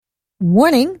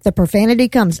Warning, the profanity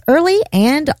comes early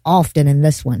and often in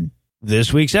this one.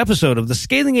 This week's episode of The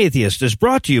Scathing Atheist is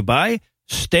brought to you by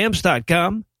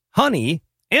Stamps.com, Honey,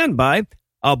 and by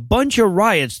a bunch of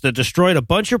riots that destroyed a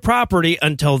bunch of property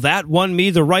until that won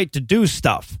me the right to do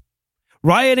stuff.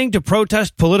 Rioting to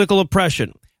protest political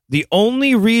oppression. The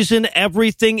only reason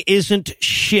everything isn't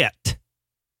shit.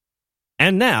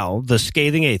 And now, The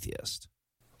Scathing Atheist.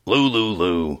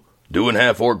 Lou. Doing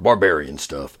half-orc barbarian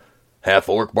stuff.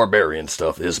 Half-orc barbarian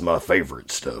stuff is my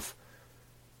favorite stuff.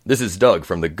 This is Doug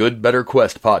from the Good Better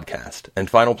Quest podcast and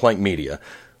Final Plank Media,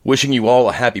 wishing you all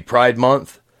a happy Pride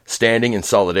Month, standing in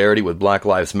solidarity with Black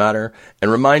Lives Matter,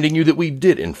 and reminding you that we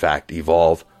did in fact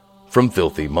evolve from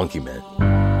filthy monkey men.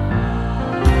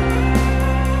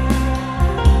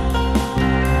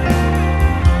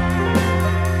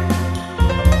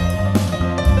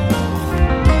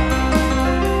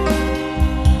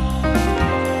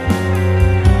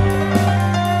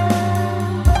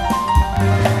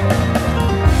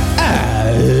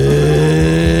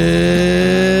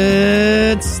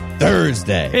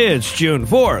 Thursday. It's June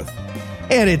 4th.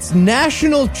 And it's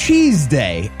National Cheese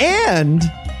Day and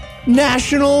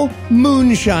National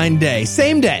Moonshine Day.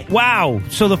 Same day. Wow.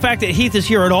 So the fact that Heath is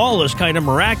here at all is kind of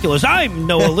miraculous. I'm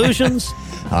No Illusions.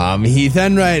 I'm Heath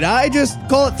Enright. I just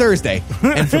call it Thursday.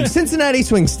 And from Cincinnati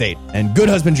Swing State and Good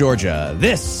Husband, Georgia,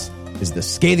 this is The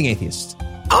Scathing Atheist.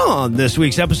 On this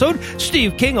week's episode,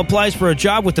 Steve King applies for a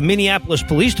job with the Minneapolis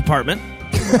Police Department.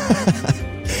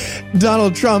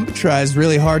 Donald Trump tries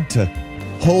really hard to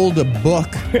hold a book.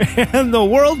 And the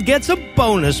world gets a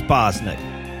bonus Bosnick.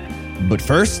 But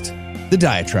first, the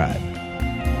diatribe.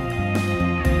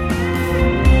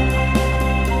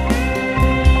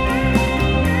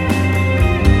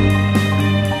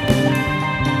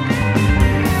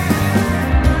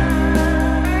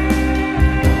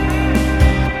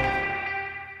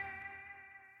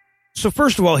 So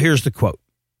first of all, here's the quote.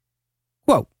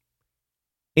 Quote,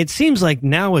 "It seems like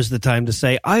now is the time to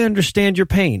say, I understand your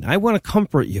pain. I want to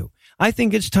comfort you. I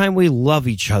think it's time we love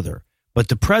each other. But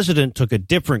the president took a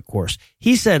different course.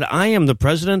 He said, I am the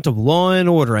president of law and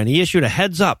order, and he issued a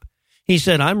heads up. He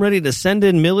said, I'm ready to send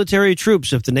in military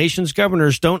troops if the nation's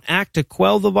governors don't act to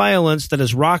quell the violence that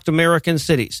has rocked American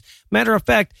cities. Matter of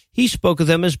fact, he spoke of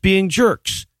them as being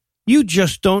jerks. You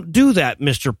just don't do that,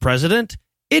 Mr. President.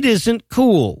 It isn't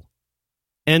cool."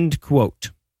 End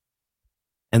quote.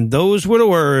 And those were the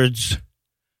words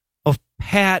of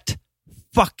Pat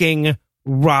fucking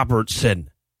Robertson.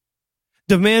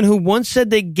 The man who once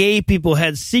said that gay people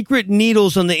had secret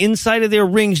needles on the inside of their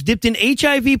rings dipped in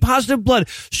HIV-positive blood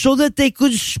so that they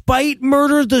could spite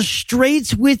murder the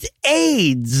straights with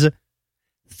AIDS,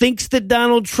 thinks that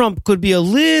Donald Trump could be a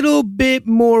little bit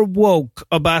more woke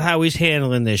about how he's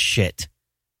handling this shit.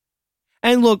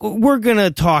 And look, we're going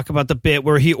to talk about the bit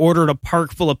where he ordered a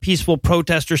park full of peaceful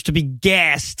protesters to be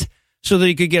gassed so that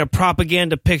he could get a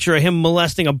propaganda picture of him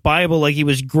molesting a Bible like he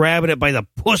was grabbing it by the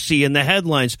pussy in the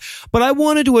headlines. But I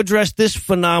wanted to address this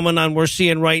phenomenon we're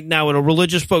seeing right now with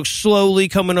religious folks slowly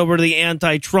coming over to the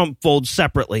anti-Trump fold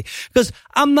separately. Because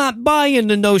I'm not buying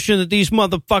the notion that these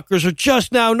motherfuckers are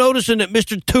just now noticing that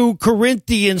Mr. 2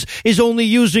 Corinthians is only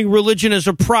using religion as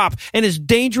a prop and is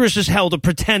dangerous as hell to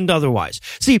pretend otherwise.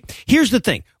 See, here's the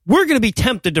thing. We're going to be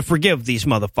tempted to forgive these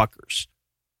motherfuckers.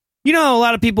 You know, a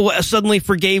lot of people suddenly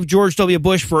forgave George W.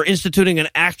 Bush for instituting an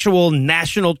actual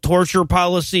national torture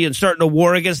policy and starting a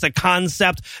war against the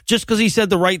concept just because he said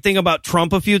the right thing about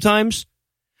Trump a few times.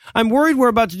 I'm worried we're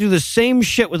about to do the same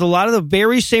shit with a lot of the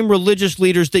very same religious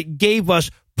leaders that gave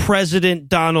us President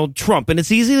Donald Trump. And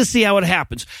it's easy to see how it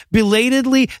happens.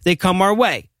 Belatedly, they come our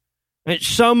way.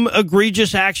 Some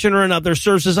egregious action or another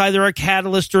serves as either a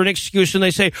catalyst or an excuse, and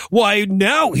they say, why,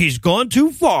 now he's gone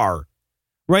too far.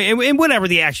 Right? And whatever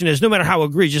the action is, no matter how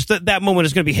egregious, that moment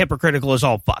is going to be hypocritical as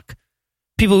all fuck.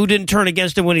 People who didn't turn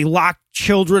against him when he locked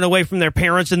children away from their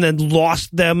parents and then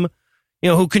lost them, you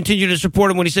know, who continued to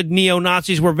support him when he said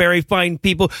neo-Nazis were very fine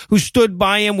people, who stood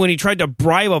by him when he tried to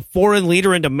bribe a foreign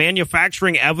leader into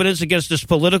manufacturing evidence against his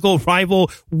political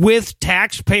rival with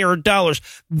taxpayer dollars.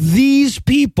 These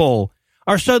people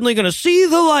are suddenly going to see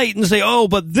the light and say, oh,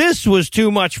 but this was too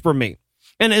much for me.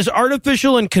 And as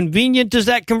artificial and convenient as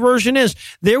that conversion is,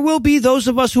 there will be those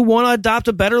of us who want to adopt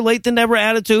a better late than never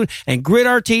attitude and grit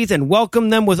our teeth and welcome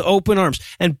them with open arms.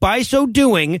 And by so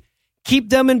doing, keep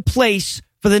them in place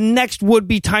for the next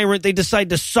would-be tyrant they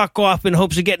decide to suck off in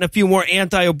hopes of getting a few more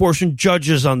anti-abortion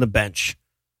judges on the bench.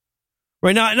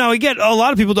 Right now, again, a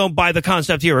lot of people don't buy the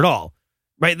concept here at all.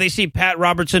 Right? They see Pat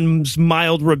Robertson's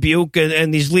mild rebuke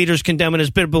and these leaders condemning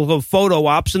his biblical photo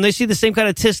ops, and they see the same kind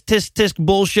of tisk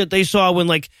bullshit they saw when,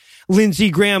 like, Lindsey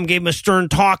Graham gave him a stern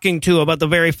talking to about the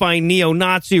very fine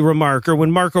neo-Nazi remark, or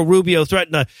when Marco Rubio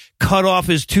threatened to cut off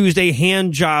his Tuesday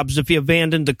hand jobs if he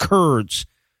abandoned the Kurds.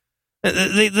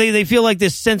 They feel like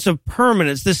this sense of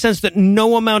permanence, this sense that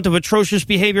no amount of atrocious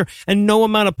behavior and no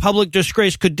amount of public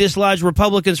disgrace could dislodge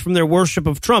Republicans from their worship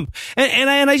of Trump. And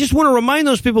I just want to remind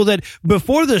those people that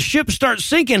before the ship starts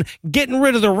sinking, getting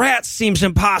rid of the rats seems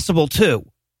impossible too.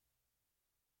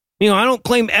 You know, I don't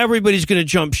claim everybody's going to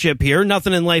jump ship here.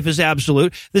 Nothing in life is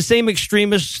absolute. The same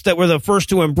extremists that were the first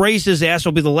to embrace his ass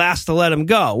will be the last to let him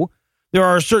go. There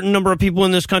are a certain number of people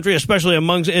in this country, especially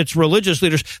among its religious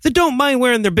leaders, that don't mind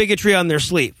wearing their bigotry on their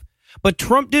sleeve. But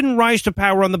Trump didn't rise to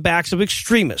power on the backs of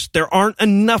extremists. There aren't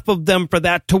enough of them for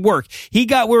that to work. He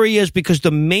got where he is because the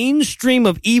mainstream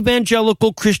of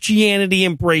evangelical Christianity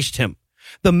embraced him.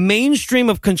 The mainstream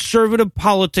of conservative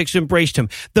politics embraced him.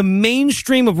 The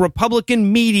mainstream of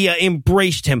Republican media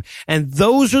embraced him. And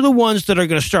those are the ones that are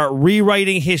going to start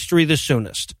rewriting history the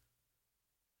soonest.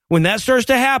 When that starts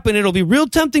to happen, it'll be real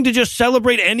tempting to just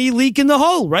celebrate any leak in the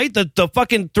hull, right? The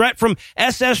fucking threat from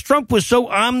SS Trump was so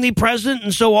omnipresent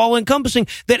and so all-encompassing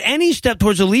that any step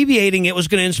towards alleviating it was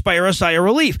going to inspire a sigh of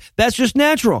relief. That's just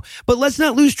natural. But let's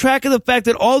not lose track of the fact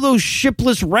that all those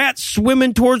shipless rats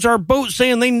swimming towards our boat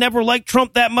saying they never liked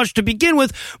Trump that much to begin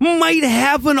with might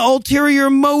have an ulterior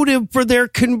motive for their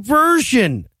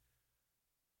conversion.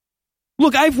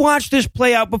 Look, I've watched this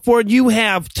play out before, and you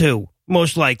have too.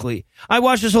 Most likely. I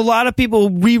watched as a lot of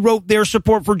people rewrote their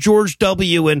support for George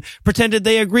W. and pretended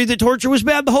they agreed that torture was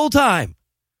bad the whole time.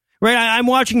 Right? I'm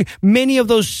watching many of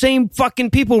those same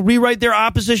fucking people rewrite their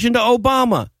opposition to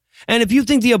Obama. And if you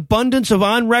think the abundance of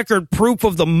on-record proof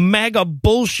of the MAGA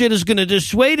bullshit is going to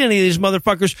dissuade any of these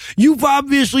motherfuckers, you've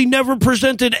obviously never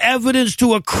presented evidence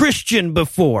to a Christian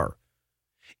before.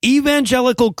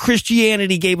 Evangelical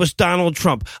Christianity gave us Donald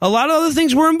Trump. A lot of other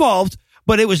things were involved,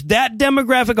 but it was that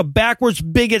demographic of backwards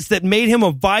bigots that made him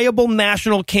a viable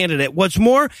national candidate. What's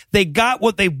more, they got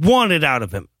what they wanted out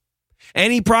of him.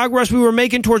 Any progress we were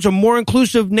making towards a more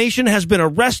inclusive nation has been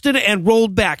arrested and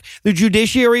rolled back. The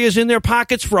judiciary is in their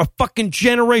pockets for a fucking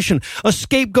generation. A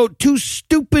scapegoat too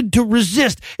stupid to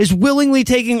resist is willingly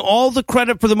taking all the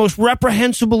credit for the most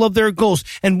reprehensible of their goals.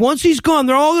 And once he's gone,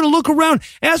 they're all going to look around,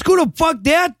 ask who the fuck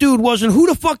that dude was and who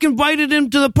the fuck invited him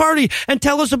to the party, and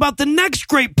tell us about the next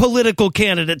great political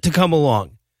candidate to come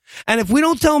along. And if we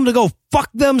don't tell them to go fuck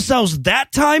themselves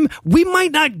that time, we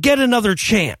might not get another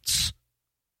chance.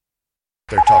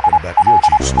 They're talking about your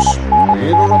Jesus. We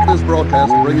interrupt this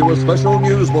broadcast and bring you a special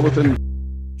news bulletin.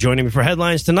 Joining me for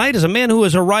headlines tonight is a man who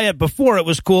was a riot before it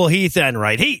was cool, Heath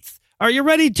Enright. Heath, are you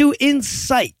ready to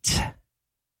incite?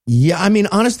 Yeah, I mean,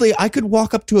 honestly, I could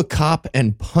walk up to a cop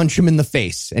and punch him in the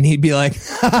face, and he'd be like,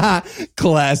 ha ha,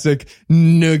 classic,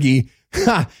 noogie,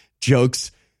 ha,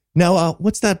 jokes. Now,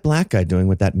 what's that black guy doing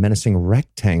with that menacing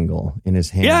rectangle in his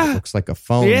hand? Yeah. It looks like a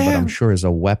phone, but I'm sure is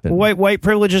a weapon. White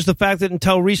privilege is the fact that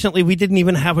until recently, we didn't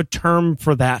even have a term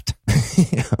for that.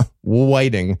 Yeah,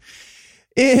 whiting.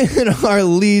 In our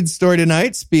lead story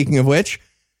tonight, speaking of which,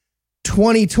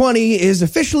 2020 is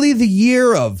officially the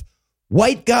year of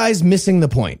white guys missing the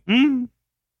point. Mm.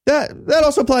 That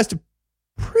also applies to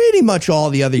pretty much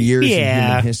all the other years in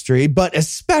human history, but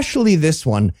especially this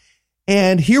one.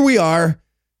 And here we are,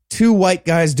 two white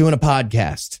guys doing a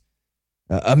podcast,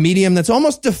 a medium that's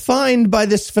almost defined by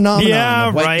this phenomenon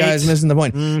of white guys missing the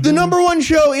point. Mm-hmm. The number one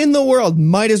show in the world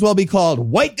might as well be called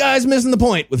White Guys Missing the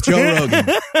Point with Joe Rogan.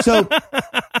 So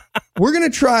we're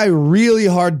going to try really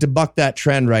hard to buck that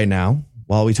trend right now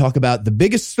while we talk about the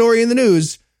biggest story in the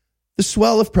news, the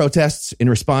swell of protests in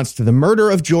response to the murder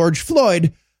of George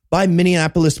Floyd by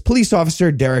Minneapolis police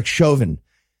officer Derek Chauvin.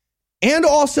 And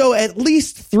also at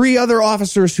least 3 other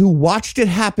officers who watched it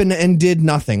happen and did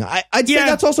nothing. I'd say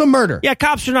that's also murder. Yeah,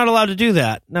 cops are not allowed to do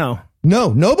that. No,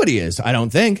 nobody is, I don't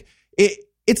think.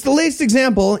 It's the latest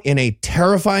example in a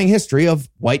terrifying history of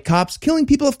white cops killing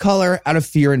people of color out of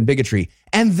fear and bigotry.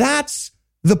 And that's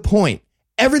the point.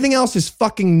 Everything else is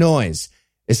fucking noise,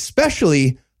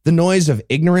 especially the noise of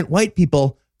ignorant white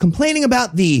people complaining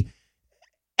about the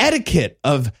etiquette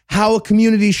of how a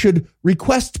community should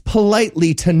request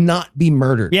politely to not be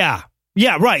murdered. Yeah,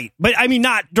 right. But I mean,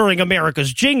 not during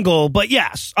America's Jingle, but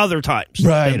yes, other times.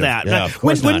 Right. That. Yeah,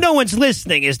 when no one's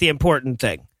listening is the important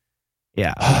thing.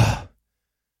 Yeah.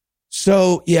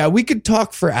 So, we could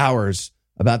talk for hours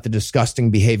about the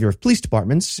disgusting behavior of police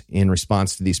departments in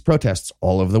response to these protests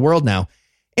all over the world now,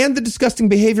 and the disgusting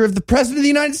behavior of the president of the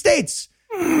United States,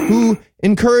 who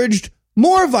encouraged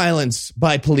more violence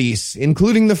by police,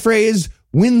 including the phrase,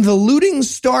 "When the looting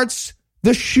starts,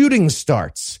 the shooting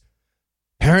starts."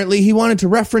 Apparently, he wanted to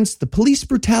reference the police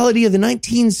brutality of the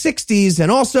 1960s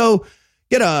and also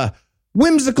get a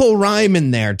whimsical rhyme in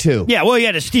there, too. Yeah, well, he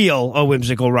had to steal a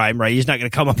whimsical rhyme, right? He's not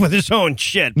going to come up with his own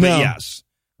shit, but No. yes.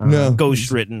 No.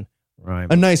 Ghost-written rhyme.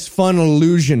 A nice, fun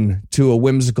allusion to a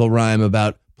whimsical rhyme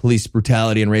about police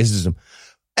brutality and racism.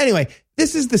 Anyway,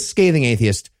 this is The Scathing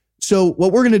Atheist. So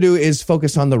what we're going to do is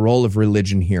focus on the role of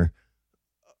religion here.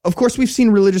 Of course, we've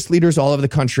seen religious leaders all over the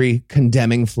country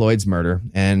condemning Floyd's murder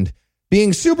and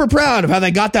being super proud of how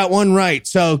they got that one right.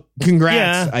 So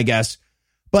congrats, I guess.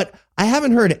 But I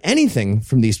haven't heard anything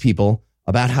from these people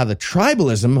about how the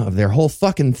tribalism of their whole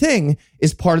fucking thing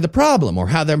is part of the problem or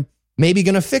how they're maybe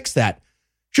going to fix that.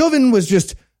 Chauvin was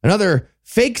just another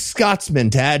fake Scotsman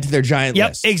to add to their giant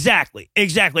list. Exactly.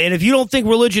 And if you don't think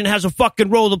religion has a fucking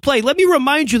role to play, let me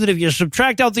remind you that if you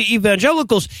subtract out the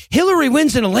evangelicals, Hillary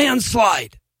wins in a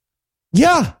landslide.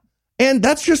 Yeah, and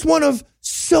that's just one of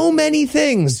so many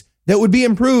things that would be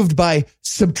improved by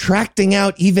subtracting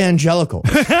out evangelicals.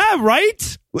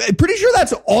 Right? Pretty sure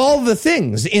that's all the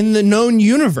things in the known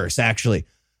universe, actually.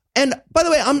 And by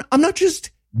the way, I'm not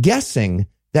just guessing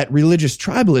that religious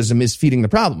tribalism is feeding the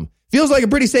problem. Feels like a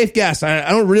pretty safe guess. I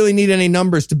don't really need any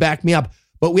numbers to back me up,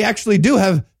 but we actually do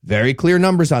have very clear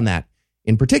numbers on that.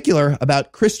 In particular,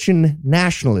 about Christian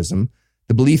nationalism,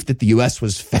 the belief that the U.S.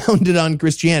 was founded on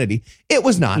Christianity. It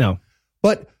was not. No.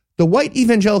 But the white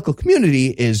evangelical community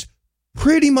is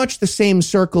pretty much the same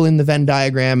circle in the Venn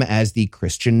diagram as the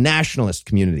Christian nationalist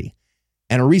community.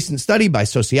 And a recent study by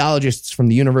sociologists from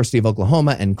the University of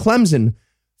Oklahoma and Clemson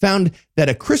found that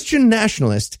a Christian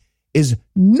nationalist is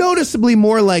noticeably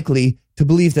more likely to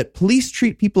believe that police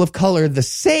treat people of color the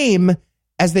same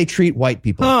as they treat white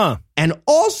people. And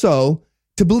also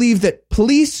to believe that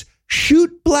police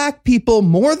shoot black people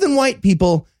more than white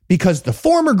people because the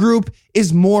former group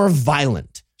is more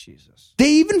violent. Jesus. They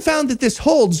even found that this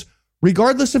holds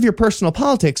regardless of your personal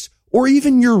politics or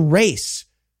even your race.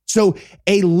 So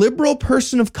a liberal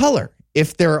person of color,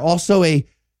 if they're also a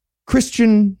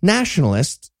Christian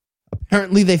nationalist,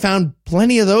 apparently they found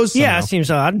plenty of those somehow. Yeah,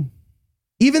 seems odd.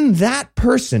 Even that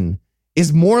person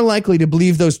is more likely to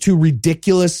believe those two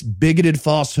ridiculous, bigoted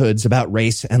falsehoods about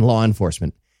race and law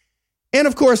enforcement. And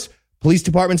of course, police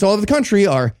departments all over the country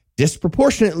are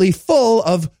disproportionately full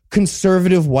of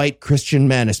conservative white Christian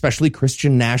men, especially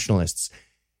Christian nationalists.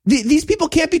 These people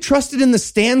can't be trusted in the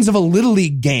stands of a Little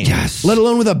League game, let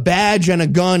alone with a badge and a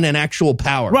gun and actual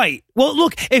power. Right. Well,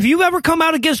 look, if you ever come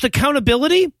out against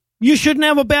accountability, you shouldn't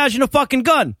have a badge and a fucking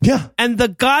gun. Yeah. And the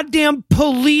goddamn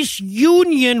police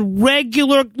union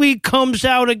regularly comes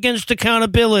out against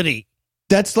accountability.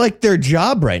 That's like their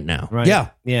job right now. Right. Yeah.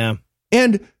 Yeah.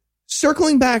 And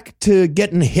circling back to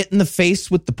getting hit in the face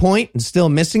with the point and still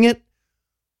missing it,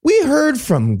 we heard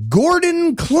from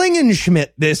Gordon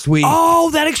Klingenschmidt this week. Oh,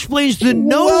 that explains the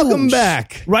nose. Welcome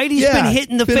back. Right? He's been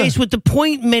hit in the face with the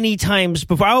point many times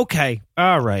before. Okay.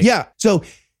 All right. Yeah. So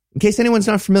in case anyone's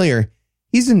not familiar,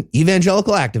 he's an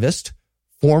evangelical activist,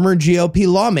 former GOP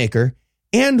lawmaker,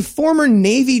 and former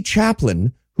Navy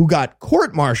chaplain who got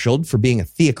court-martialed for being a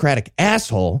theocratic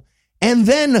asshole and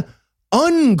then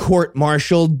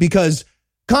uncourt-martialed because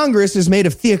Congress is made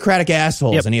of theocratic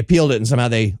assholes, and he appealed it, and somehow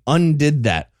they undid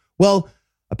that. Well,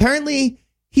 apparently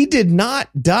he did not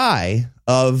die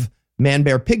of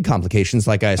man-bear-pig complications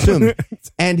like I assumed,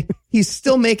 and he's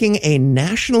still making a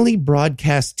nationally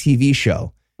broadcast TV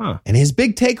show. And his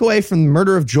big takeaway from the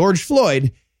murder of George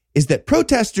Floyd is that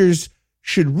protesters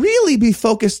should really be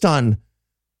focused on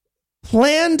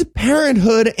Planned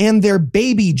Parenthood and their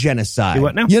baby genocide. Do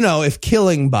what now? You know, if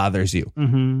killing bothers you.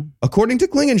 Mm-hmm. According to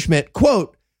Klingenschmidt,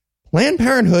 quote, Planned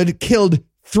Parenthood killed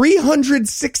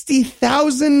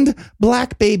 360,000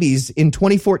 black babies in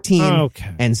 2014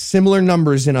 and similar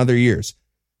numbers in other years.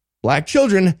 Black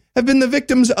children have been the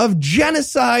victims of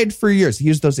genocide for years. He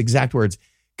used those exact words.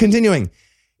 Continuing,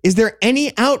 is there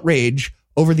any outrage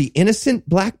over the innocent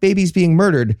black babies being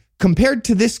murdered compared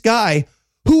to this guy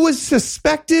who was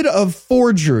suspected of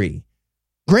forgery?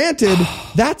 Granted,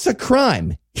 that's a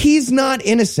crime. He's not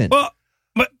innocent.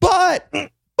 But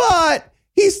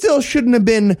he still shouldn't have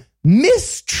been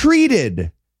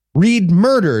mistreated. Read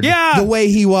murdered the way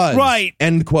he was. Right.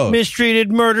 End quote.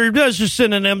 Mistreated, murdered. Those are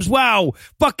synonyms. Wow.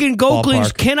 Fucking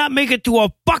Goklings cannot make it to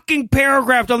a fucking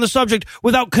paragraph on the subject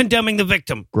without condemning the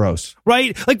victim. Gross.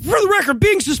 Right? Like, for the record,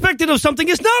 being suspected of something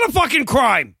is not a fucking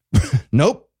crime.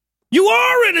 Nope. You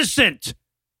are innocent.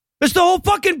 It's the whole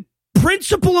fucking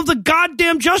principle of the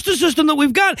goddamn justice system that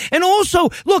we've got. And also,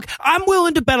 look, I'm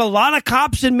willing to bet a lot of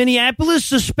cops in Minneapolis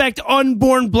suspect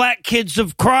unborn black kids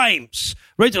of crimes.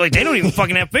 Right? They're like, they don't even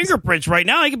fucking have fingerprints right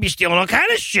now. They could be stealing all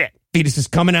kind of shit. Fetus is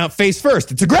coming out face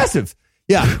first. It's aggressive.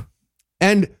 Yeah.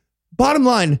 And bottom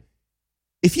line,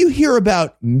 if you hear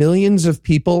about millions of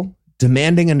people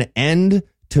demanding an end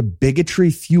to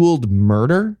bigotry-fueled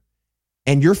murder,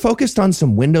 and you're focused on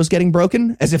some windows getting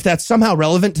broken, as if that's somehow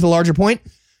relevant to the larger point,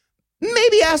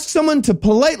 maybe ask someone to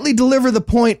politely deliver the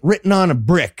point written on a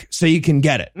brick so you can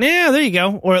get it. Yeah, there you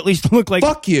go. Or at least look like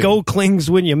Fuck you. Go Klings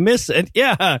when you miss it.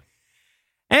 Yeah.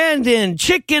 And in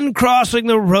chicken crossing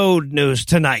the road news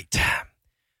tonight.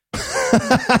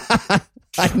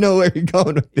 I know where you're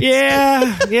going with this.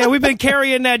 Yeah, we've been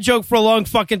carrying that joke for a long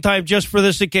fucking time just for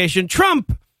this occasion.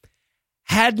 Trump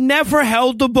had never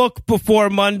held the book before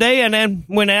Monday, and then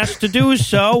when asked to do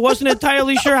so, wasn't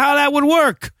entirely sure how that would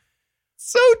work.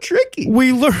 So tricky.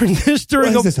 We learned this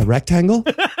during Is this a rectangle?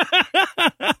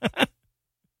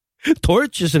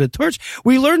 Torch? Is it a torch?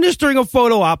 We learned this during a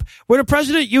photo op where the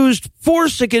president used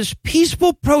force against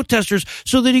peaceful protesters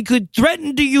so that he could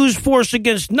threaten to use force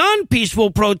against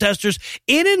non-peaceful protesters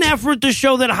in an effort to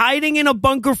show that hiding in a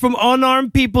bunker from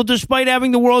unarmed people despite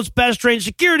having the world's best trained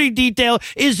security detail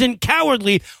isn't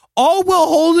cowardly, all while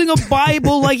holding a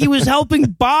Bible like he was helping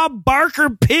Bob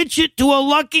Barker pitch it to a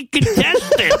lucky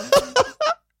contestant. It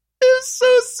was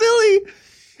so silly.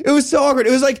 It was so awkward.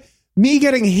 It was like me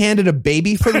getting handed a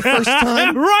baby for the first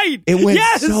time. Right. It went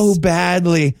so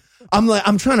badly.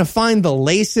 I'm trying to find the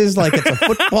laces like it's a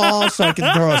football so I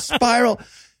can throw a spiral.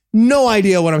 No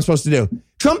idea what I'm supposed to do.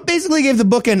 Trump basically gave the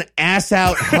book an ass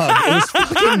out hug. It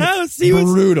was fucking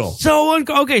brutal.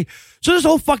 Okay. So this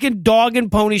whole fucking dog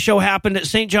and pony show happened at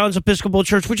St. John's Episcopal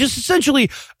Church, which is essentially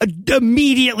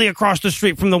immediately across the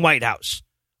street from the White House.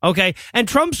 Okay. And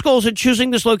Trump's goals in choosing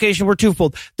this location were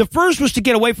twofold. The first was to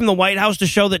get away from the White House to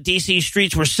show that D.C.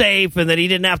 streets were safe and that he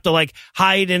didn't have to like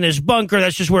hide in his bunker.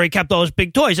 That's just where he kept all his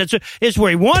big toys. It's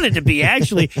where he wanted to be,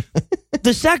 actually.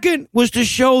 The second was to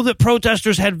show that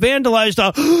protesters had vandalized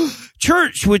a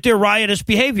church with their riotous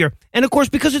behavior. And of course,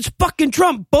 because it's fucking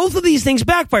Trump, both of these things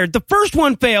backfired. The first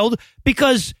one failed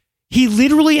because he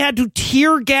literally had to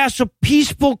tear gas a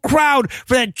peaceful crowd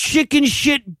for that chicken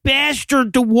shit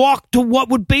bastard to walk to what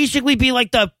would basically be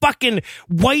like the fucking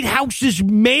White House's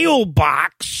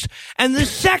mailbox. And the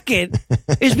second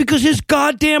is because his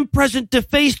goddamn present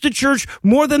defaced the church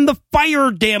more than the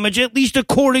fire damage, at least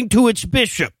according to its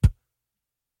bishop.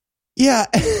 Yeah.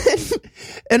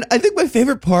 And I think my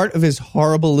favorite part of his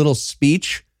horrible little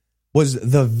speech was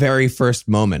the very first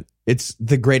moment. It's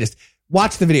the greatest.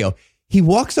 Watch the video. He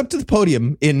walks up to the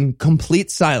podium in complete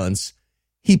silence.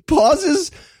 He pauses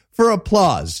for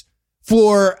applause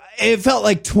for, it felt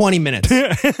like 20 minutes.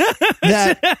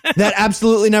 That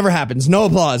absolutely never happens. No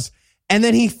applause. And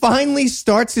then he finally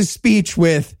starts his speech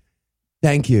with,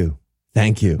 thank you.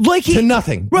 Thank you. Like to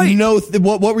nothing. Right. No.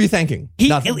 What were you thinking?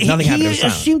 Nothing happened. He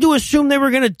seemed to assume they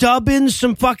were going to dub in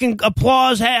some fucking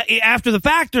applause after the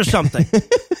fact or something.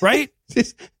 Right?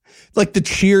 Like the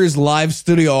Cheers live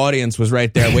studio audience was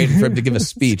right there waiting for him to give a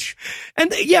speech.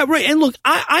 And yeah, right. And look,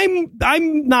 I'm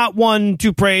not one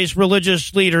to praise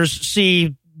religious leaders.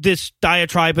 See this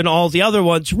diatribe and all the other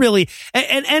ones, really.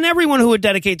 And everyone who would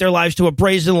dedicate their lives to a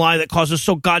brazen lie that causes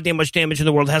so goddamn much damage in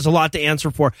the world has a lot to answer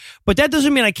for. But that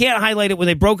doesn't mean I can't highlight it when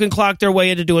they broken clock their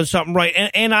way into doing something right.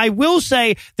 And I will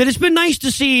say that it's been nice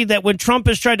to see that when Trump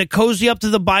has tried to cozy up to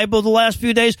the Bible the last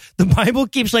few days, the Bible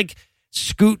keeps like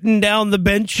scooting down the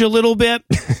bench a little bit.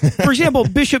 For example,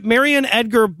 Bishop Marion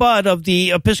Edgar Budd of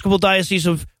the Episcopal Diocese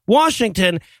of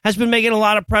Washington has been making a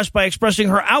lot of press by expressing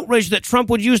her outrage that Trump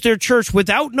would use their church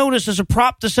without notice as a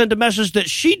prop to send a message that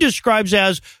she describes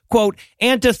as, quote,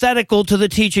 antithetical to the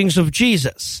teachings of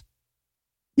Jesus.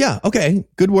 Yeah, okay.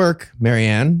 Good work,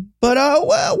 Marianne. But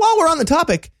while we're on the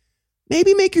topic,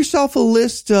 maybe make yourself a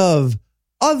list of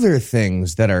other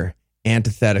things that are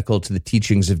antithetical to the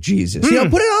teachings of Jesus. You know,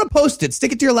 put it on a Post-it,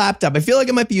 stick it to your laptop. I feel like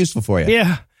it might be useful for you.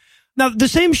 Yeah. Now, the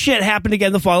same shit happened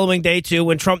again the following day, too,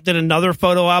 when Trump did another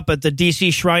photo op at the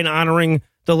D.C. shrine honoring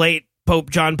the late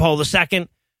Pope John Paul II.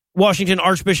 Washington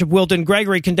Archbishop Wilton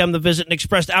Gregory condemned the visit and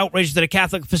expressed outrage that a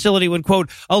Catholic facility would,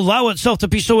 quote, allow itself to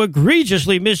be so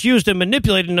egregiously misused and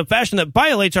manipulated in a fashion that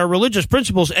violates our religious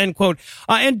principles, end quote.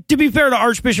 And to be fair to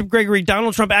Archbishop Gregory,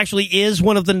 Donald Trump actually is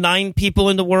one of the 9 people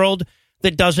in the world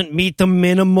that doesn't meet the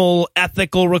minimal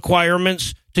ethical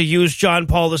requirements to use John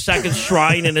Paul II's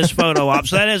shrine in his photo op.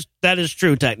 So that is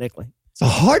true, technically. It's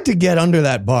hard to get under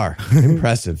that bar.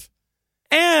 Impressive.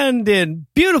 And in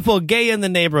beautiful gay in the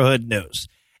neighborhood news,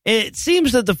 it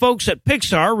seems that the folks at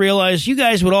Pixar realized you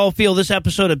guys would all feel this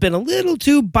episode had been a little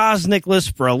too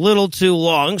Bosnickless for a little too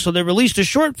long, so they released a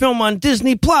short film on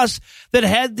Disney Plus that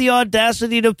had the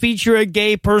audacity to feature a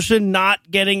gay person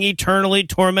not getting eternally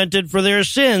tormented for their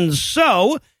sins.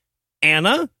 So,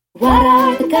 Anna, What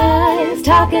are the guys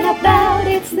talking about?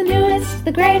 It's the newest,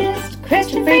 the greatest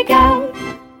Christian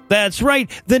freakout. That's right.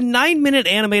 The 9-minute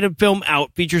animated film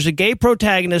Out features a gay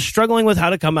protagonist struggling with how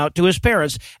to come out to his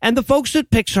parents. And the folks at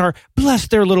Pixar, bless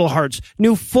their little hearts,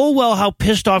 knew full well how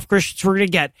pissed off Christians were going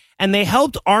to get. And they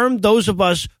helped arm those of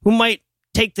us who might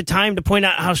take the time to point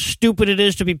out how stupid it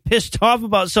is to be pissed off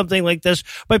about something like this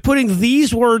by putting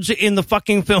these words in the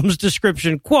fucking film's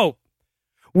description. Quote,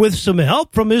 with some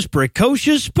help from his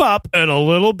precocious pup and a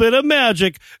little bit of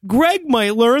magic, Greg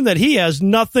might learn that he has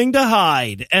nothing to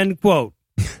hide. End quote.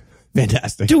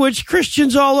 Fantastic. To which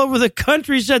Christians all over the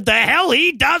country said, the hell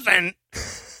he doesn't.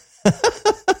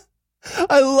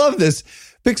 I love this.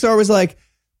 Pixar was like,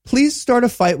 please start a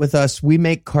fight with us. We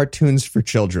make cartoons for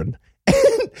children.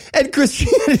 And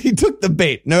Christianity took the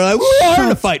bait. And they're like, we are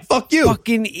in a fight. Fuck you.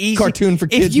 Fucking easy. Cartoon for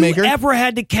kids if you maker. ever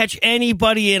had to catch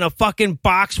anybody in a fucking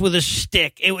box with a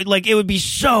stick, it would be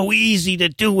so easy to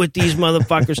do with these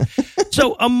motherfuckers.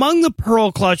 So among the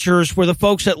pearl clutchers were the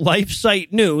folks at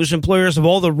LifeSite News, employers of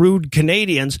all the rude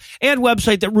Canadians, and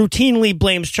website that routinely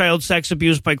blames child sex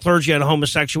abuse by clergy on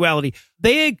homosexuality.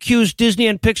 They accused Disney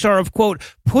and Pixar of, quote,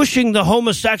 pushing the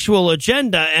homosexual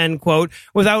agenda, end quote,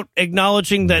 without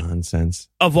acknowledging that nonsense.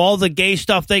 Of all the gay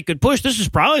stuff they could push, this is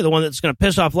probably the one that's going to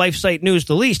piss off LifeSite News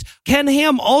the least. Ken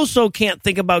Ham also can't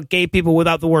think about gay people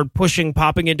without the word pushing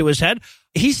popping into his head.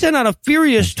 He sent out a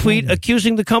furious tweet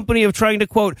accusing the company of trying to,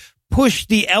 quote, push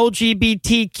the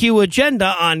LGBTQ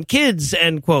agenda on kids,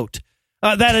 end quote.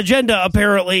 That agenda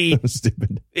apparently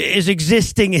is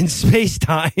existing in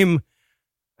space-time.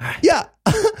 Yeah.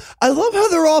 I love how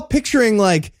they're all picturing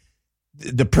like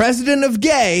the president of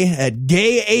gay at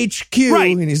Gay HQ,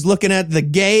 right. And he's looking at the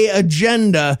gay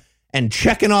agenda and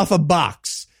checking off a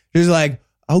box. He's like,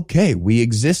 okay, we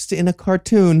exist in a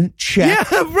cartoon.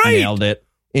 Check. Yeah, right. Nailed it.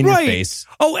 In your face.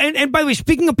 Oh, and by the way,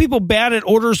 speaking of people bad at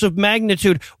orders of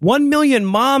magnitude, 1 million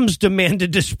moms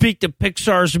demanded to speak to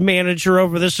Pixar's manager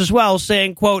over this as well,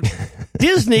 saying, quote,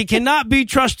 Disney cannot be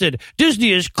trusted.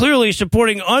 Disney is clearly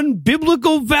supporting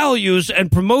unbiblical values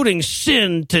and promoting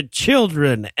sin to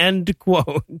children, end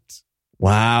quote.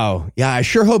 Wow. Yeah, I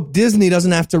sure hope Disney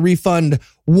doesn't have to refund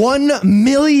 1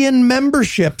 million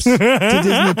memberships to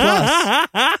Disney Plus.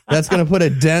 That's going to put a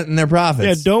dent in their profits.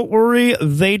 Yeah, don't worry,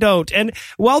 they don't. And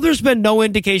while there's been no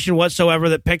indication whatsoever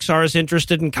that Pixar is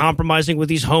interested in compromising with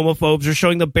these homophobes or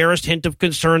showing the barest hint of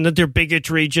concern that their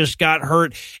bigotry just got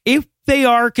hurt, if they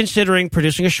are considering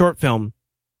producing a short film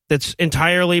that's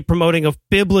entirely promoting of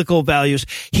biblical values,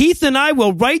 Heath and I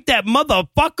will write that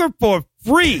motherfucker for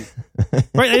free.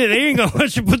 Right? They ain't gonna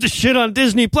let you put the shit on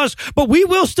Disney Plus, but we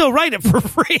will still write it for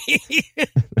free.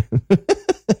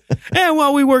 And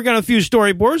while we work on a few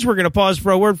storyboards, we're gonna pause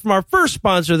for a word from our first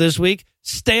sponsor this week,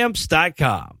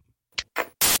 Stamps.com.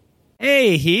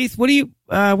 Hey Heath, what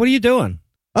are you doing?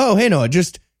 Oh, hey Noah,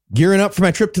 just gearing up for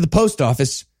my trip to the post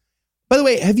office. By the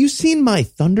way, have you seen my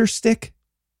thunder stick?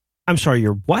 I'm sorry,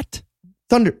 your what?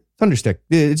 Thunder stick.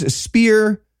 It's a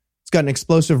spear. It's got an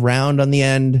explosive round on the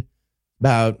end,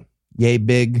 about yay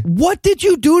big. What did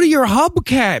you do to your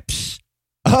hubcaps?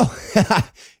 Oh,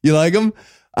 you like them?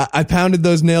 I pounded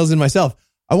those nails in myself.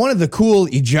 I wanted the cool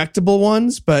ejectable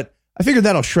ones, but I figured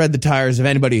that'll shred the tires of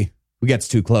anybody who gets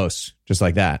too close, just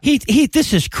like that. Heath,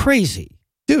 this is crazy.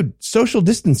 Dude, social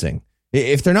distancing.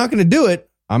 If they're not going to do it,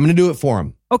 I'm going to do it for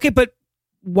them. Okay, but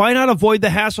why not avoid the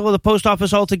hassle of the post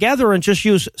office altogether and just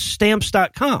use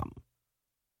Stamps.com?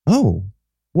 Oh,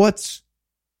 what's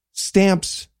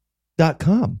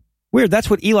Stamps.com? Weird,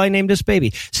 that's what Eli named his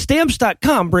baby.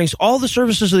 Stamps.com brings all the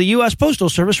services of the U.S. Postal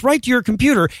Service right to your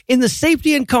computer in the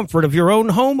safety and comfort of your own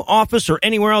home, office, or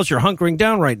anywhere else you're hunkering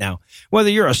down right now. Whether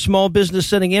you're a small business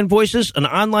sending invoices, an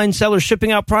online seller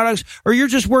shipping out products, or you're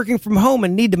just working from home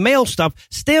and need to mail stuff,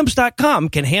 Stamps.com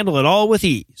can handle it all with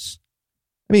ease.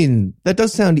 I mean, that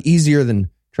does sound easier than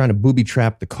trying to booby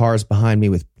trap the cars behind me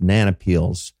with banana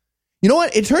peels. You know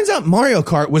what? It turns out Mario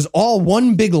Kart was all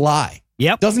one big lie.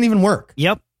 Yep. Doesn't even work.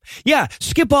 Yep. Yeah,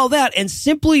 skip all that and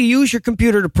simply use your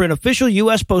computer to print official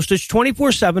U.S. postage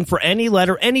 24/7 for any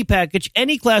letter, any package,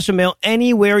 any class of mail,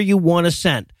 anywhere you want to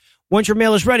send. Once your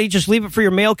mail is ready, just leave it for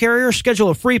your mail carrier, schedule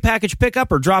a free package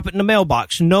pickup, or drop it in the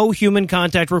mailbox. No human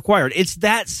contact required. It's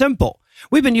that simple.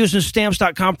 We've been using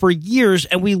Stamps.com for years,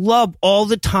 and we love all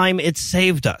the time it's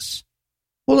saved us.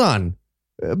 Hold on.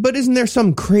 But isn't there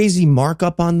some crazy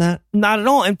markup on that? Not at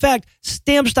all. In fact,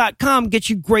 Stamps.com gets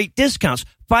you great discounts.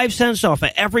 5 cents off of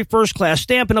every first-class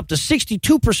stamp and up to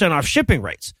 62% off shipping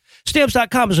rates.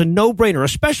 Stamps.com is a no-brainer,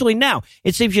 especially now.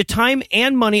 It saves you time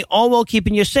and money, all while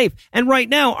keeping you safe. And right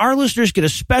now, our listeners get a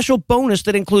special bonus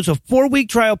that includes a 4-week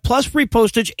trial plus free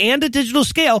postage and a digital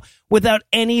scale without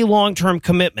any long-term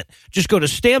commitment. Just go to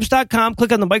Stamps.com,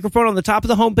 click on the microphone on the top of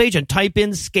the homepage, and type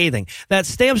in scathing. That's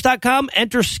Stamps.com,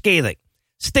 enter scathing.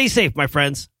 Stay safe, my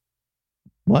friends.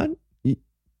 What?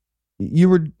 You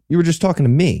were just talking to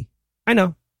me. I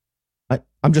know.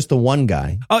 I'm just the one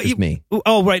guy. Oh, me.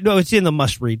 Oh, right. No, it's in the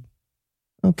must read.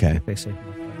 Okay.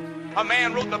 A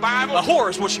man wrote the Bible. A whore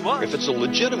is what she was. If it's a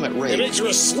legitimate rape, it makes you a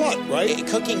slut, right?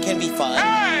 Cooking can be fun.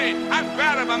 Hey, I'm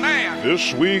proud of a man.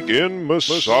 This week in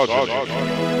misogyny.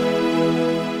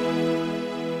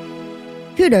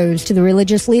 Kudos to the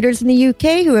religious leaders in the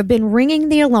UK who have been ringing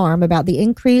the alarm about the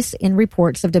increase in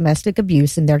reports of domestic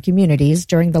abuse in their communities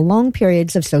during the long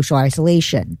periods of social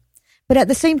isolation. But at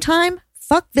the same time,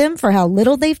 fuck them for how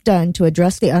little they've done to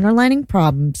address the underlying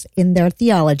problems in their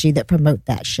theology that promote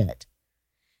that shit.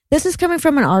 This is coming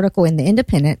from an article in The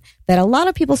Independent that a lot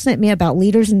of people sent me about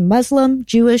leaders in Muslim,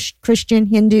 Jewish, Christian,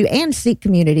 Hindu, and Sikh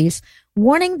communities,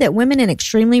 warning that women in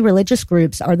extremely religious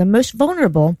groups are the most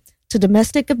vulnerable to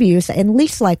domestic abuse and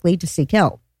least likely to seek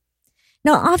help.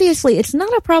 Now, obviously, it's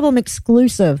not a problem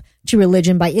exclusive to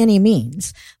religion by any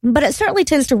means, but it certainly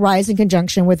tends to rise in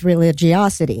conjunction with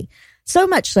religiosity. So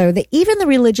much so that even the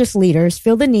religious leaders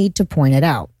feel the need to point it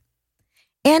out.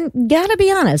 And gotta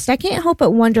be honest, I can't help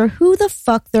but wonder who the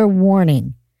fuck they're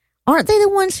warning. Aren't they the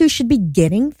ones who should be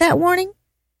getting that warning?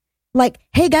 Like,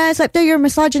 hey guys, up there your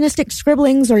misogynistic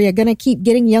scribblings, or you're gonna keep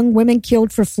getting young women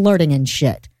killed for flirting and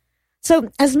shit.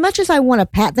 So as much as I want to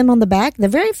pat them on the back, the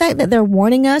very fact that they're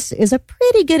warning us is a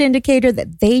pretty good indicator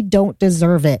that they don't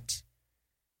deserve it.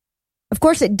 Of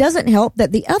course, it doesn't help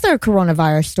that the other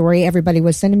coronavirus story everybody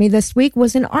was sending me this week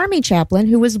was an army chaplain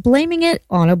who was blaming it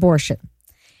on abortion.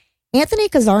 Anthony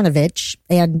Kazarnovich,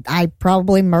 and I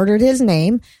probably murdered his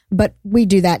name, but we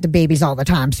do that to babies all the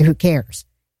time, so who cares?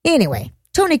 Anyway,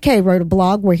 Tony K wrote a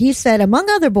blog where he said, among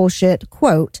other bullshit,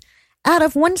 quote, out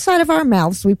of one side of our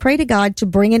mouths, we pray to God to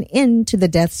bring an end to the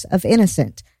deaths of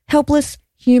innocent, helpless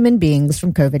human beings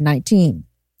from COVID-19.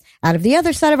 Out of the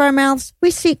other side of our mouths, we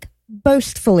seek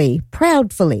boastfully,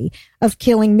 proudfully, of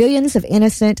killing millions of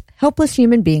innocent, helpless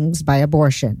human beings by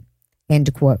abortion.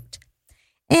 End quote.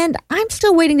 And I'm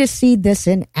still waiting to see this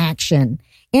in action.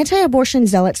 Anti-abortion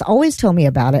zealots always tell me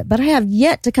about it, but I have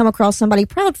yet to come across somebody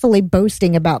proudfully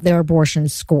boasting about their abortion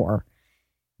score.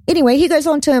 Anyway, he goes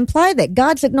on to imply that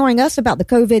God's ignoring us about the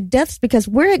COVID deaths because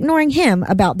we're ignoring him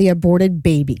about the aborted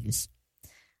babies.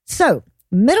 So,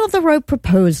 middle of the road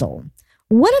proposal.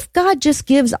 What if God just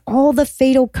gives all the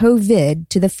fatal COVID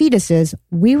to the fetuses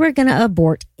we were going to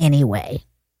abort anyway?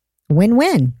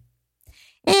 Win-win.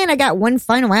 And I got one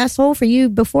final asshole for you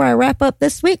before I wrap up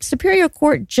this week. Superior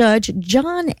Court Judge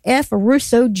John F.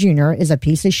 Russo Jr. is a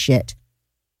piece of shit.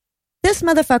 This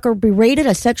motherfucker berated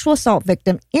a sexual assault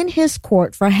victim in his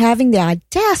court for having the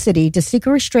audacity to seek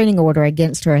a restraining order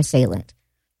against her assailant.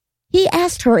 He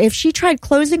asked her if she tried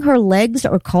closing her legs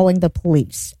or calling the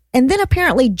police, and then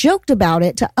apparently joked about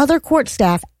it to other court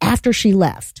staff after she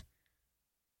left.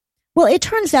 Well, it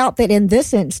turns out that in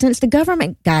this instance, the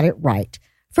government got it right.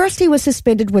 First, he was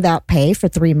suspended without pay for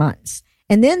 3 months,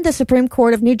 and then the Supreme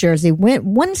Court of New Jersey went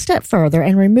one step further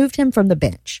and removed him from the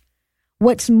bench.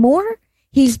 What's more,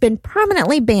 he's been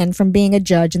permanently banned from being a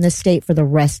judge in the state for the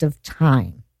rest of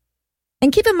time.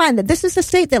 And keep in mind that this is the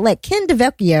state that let Ken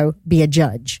DeVecchio be a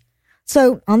judge.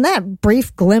 So, on that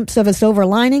brief glimpse of a silver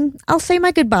lining, I'll say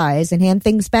my goodbyes and hand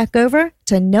things back over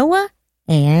to Noah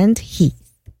and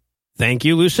Heath. Thank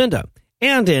you, Lucinda.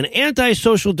 And in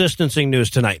anti-social distancing news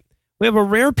tonight, we have a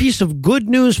rare piece of good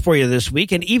news for you this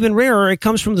week, and even rarer, it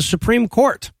comes from the Supreme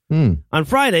Court. On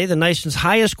Friday, the nation's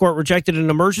highest court rejected an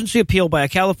emergency appeal by a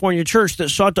California church that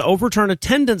sought to overturn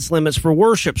attendance limits for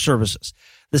worship services.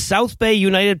 The South Bay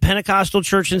United Pentecostal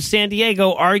Church in San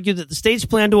Diego argued that the state's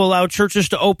plan to allow churches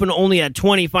to open only at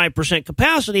 25%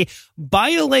 capacity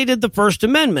violated the First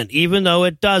Amendment, even though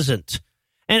it doesn't.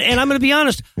 And I'm going to be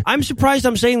honest, I'm surprised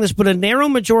I'm saying this, but a narrow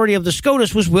majority of the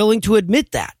SCOTUS was willing to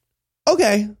admit that.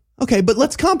 Okay, but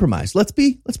let's compromise. Let's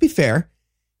be fair.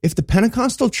 If the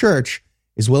Pentecostal church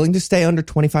is willing to stay under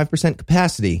 25%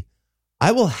 capacity,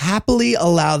 I will happily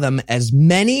allow them as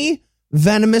many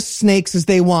venomous snakes as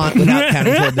they want without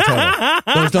counting toward the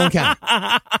total. Those don't count.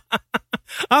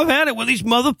 I've had it with these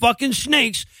motherfucking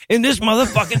snakes in this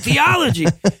motherfucking theology.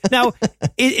 Now,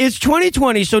 it's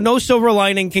 2020, so no silver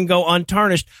lining can go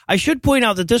untarnished. I should point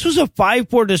out that this was a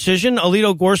 5-4 decision.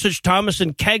 Alito, Gorsuch, Thomas,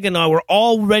 and Kavanaugh were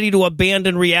all ready to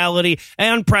abandon reality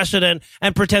and precedent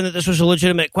and pretend that this was a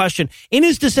legitimate question. In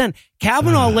his dissent,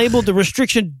 Kavanaugh labeled the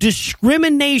restriction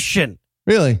discrimination.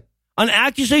 Really? An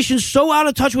accusation so out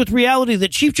of touch with reality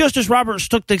that Chief Justice Roberts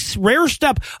took the rare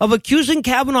step of accusing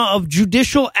Kavanaugh of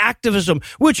judicial activism,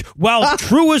 which, while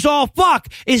true as all fuck,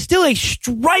 is still a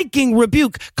striking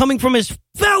rebuke coming from his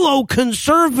fellow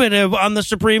conservative on the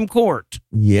Supreme Court.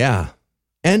 Yeah.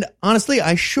 And honestly,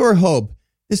 I sure hope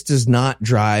this does not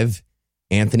drive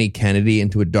Anthony Kennedy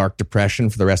into a dark depression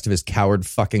for the rest of his coward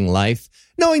fucking life,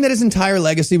 knowing that his entire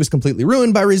legacy was completely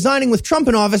ruined by resigning with Trump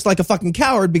in office like a fucking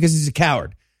coward because he's a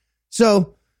coward.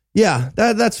 So, yeah,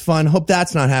 that's fun. Hope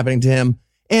that's not happening to him.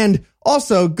 And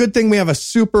also, good thing we have a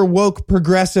super woke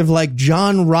progressive like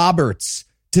John Roberts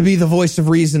to be the voice of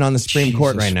reason on the Supreme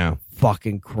Court right now.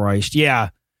 Fucking Christ. Yeah.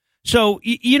 So,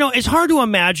 it's hard to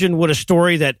imagine what a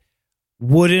story that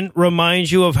wouldn't remind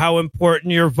you of how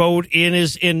important your vote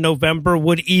is in November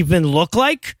would even look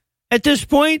like at this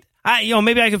point.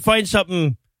 Maybe I could find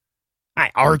something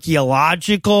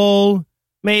archaeological,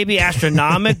 maybe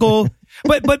astronomical.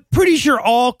 But pretty sure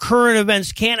all current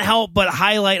events can't help but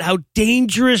highlight how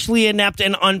dangerously inept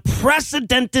and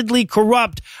unprecedentedly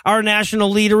corrupt our national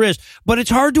leader is. But it's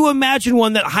hard to imagine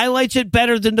one that highlights it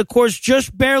better than the courts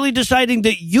just barely deciding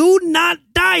that you not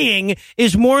dying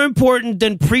is more important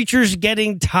than preachers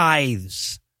getting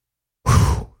tithes.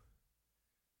 Whew.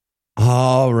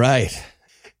 All right.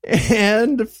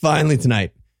 And finally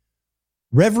tonight,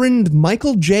 Reverend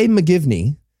Michael J.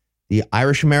 McGivney, the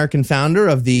Irish-American founder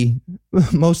of the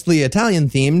mostly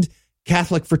Italian-themed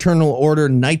Catholic Fraternal Order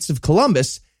Knights of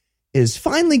Columbus, is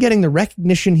finally getting the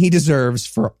recognition he deserves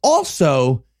for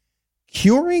also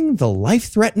curing the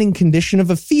life-threatening condition of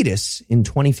a fetus in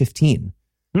 2015.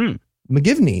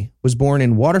 McGivney was born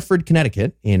in Waterford,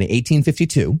 Connecticut in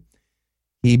 1852.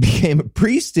 He became a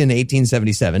priest in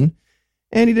 1877,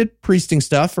 and he did priesting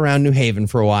stuff around New Haven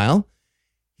for a while.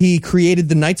 He created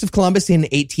the Knights of Columbus in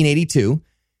 1882.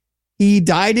 He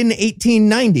died in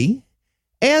 1890,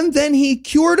 and then he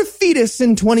cured a fetus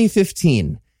in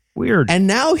 2015. Weird. And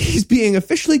now he's being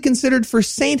officially considered for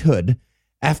sainthood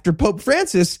after Pope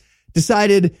Francis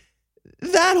decided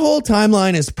that whole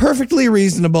timeline is perfectly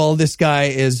reasonable. This guy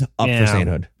is up for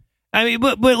sainthood. I mean,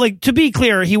 but like, to be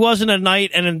clear, he wasn't a knight,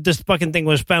 and this fucking thing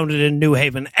was founded in New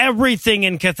Haven. Everything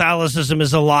in Catholicism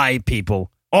is a lie,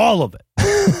 people. All of it.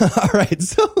 All right,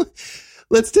 so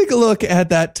let's take a look at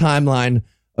that timeline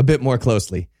a bit more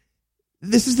closely.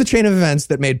 This is the chain of events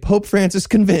that made Pope Francis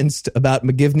convinced about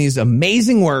McGivney's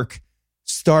amazing work,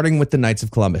 starting with the Knights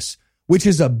of Columbus, which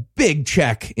is a big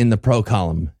check in the pro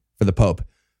column for the Pope.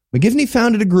 McGivney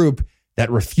founded a group that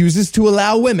refuses to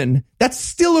allow women. That's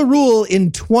still a rule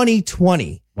in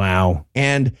 2020. Wow.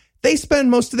 And they spend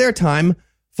most of their time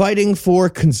fighting for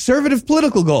conservative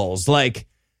political goals like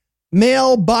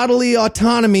male bodily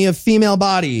autonomy of female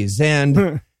bodies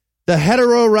and the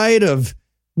hetero right of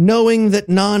knowing that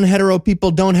non-hetero people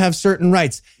don't have certain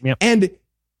rights. Yep. And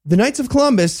the Knights of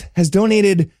Columbus has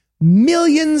donated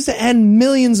millions and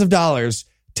millions of dollars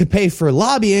to pay for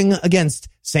lobbying against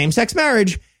same-sex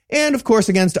marriage and, of course,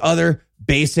 against other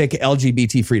basic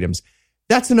LGBT freedoms.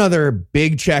 That's another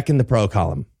big check in the pro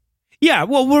column. Yeah,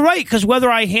 well, we're right, because whether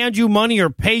I hand you money or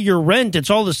pay your rent, it's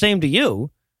all the same to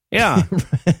you. Yeah.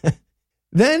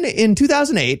 Then, in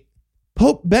 2008,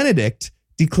 Pope Benedict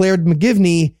declared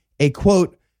McGivney a,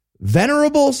 quote,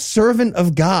 venerable servant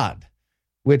of God,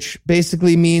 which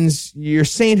basically means your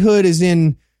sainthood is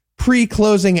in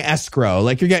pre-closing escrow,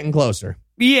 like you're getting closer.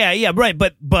 Yeah, right.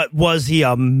 But was he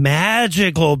a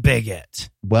magical bigot?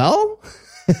 Well,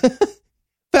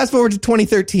 fast forward to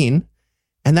 2013,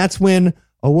 and that's when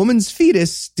a woman's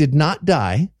fetus did not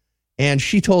die, and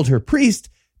she told her priest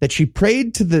that she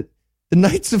prayed to the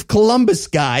Knights of Columbus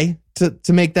guy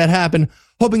to make that happen,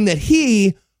 hoping that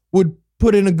he would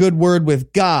put in a good word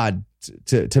with God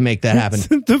to make that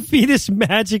happen. The fetus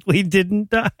magically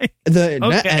didn't die.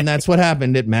 And that's what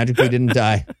happened. It magically didn't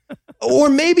die. Or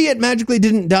maybe it magically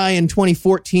didn't die in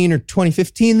 2014 or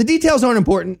 2015. The details aren't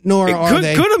important, nor are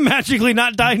they. Could have magically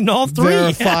not died in all three.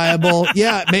 Verifiable.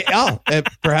 Yeah. It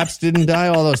perhaps didn't die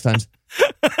all those times.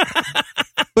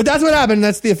 But that's what happened.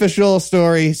 That's the official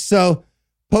story. So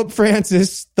Pope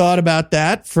Francis thought about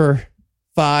that for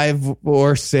 5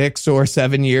 or 6 or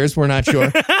 7 years. We're not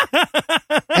sure.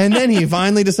 And then he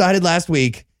finally decided last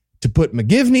week to put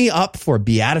McGivney up for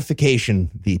beatification,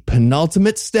 the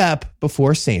penultimate step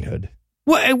before sainthood.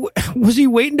 What, was he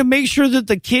waiting to make sure that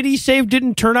the kid he saved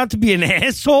didn't turn out to be an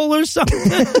asshole or something?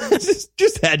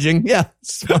 just hedging. Yeah,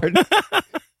 smart.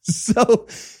 So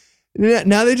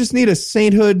now they just need a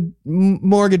sainthood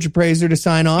mortgage appraiser to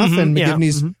sign off, and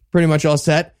McGivney's pretty much all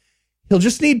set. He'll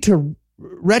just need to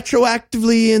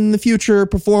retroactively in the future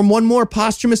perform one more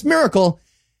posthumous miracle,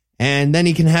 and then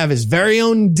he can have his very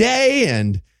own day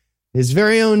and his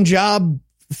very own job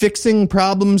fixing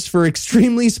problems for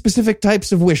extremely specific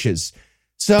types of wishes.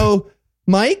 So,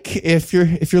 Mike, if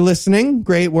you're listening,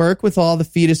 great work with all the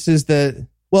fetuses the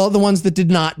ones that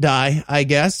did not die, I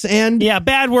guess. And yeah,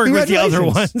 bad work with the other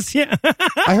ones. Yeah.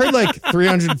 I heard like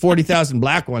 340,000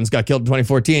 black ones got killed in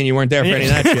 2014. You weren't there for any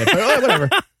of that shit. But whatever.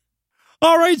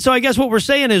 All right, so I guess what we're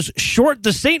saying is short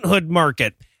the sainthood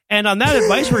market. And on that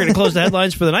advice, we're going to close the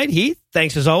headlines for the night. Heath,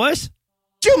 thanks as always.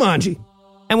 Jumanji.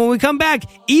 And when we come back,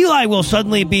 Eli will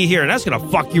suddenly be here, and that's going to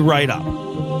fuck you right up.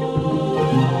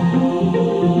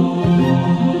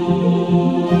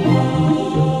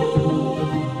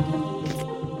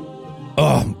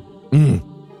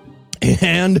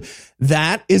 And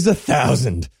that is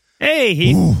 1,000. Hey,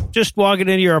 Heath, just walking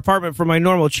into your apartment for my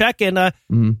normal check-in.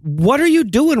 What are you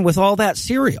doing with all that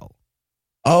cereal?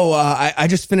 Oh, I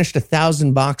just finished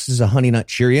 1,000 boxes of Honey Nut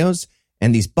Cheerios,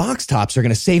 and these box tops are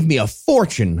going to save me a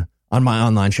fortune on my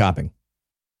online shopping.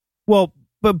 Well,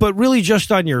 but really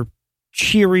just on your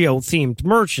Cheerio-themed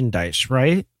merchandise,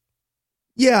 right?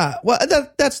 Yeah, well,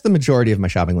 that's the majority of my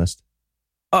shopping list.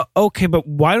 Okay, but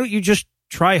why don't you just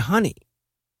try honey?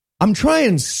 I'm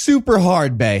trying super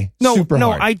hard, Bay. No,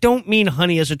 hard. I don't mean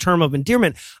honey as a term of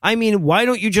endearment. I mean, why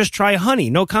don't you just try honey?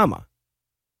 No comma.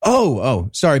 Oh,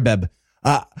 sorry, Beb.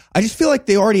 I just feel like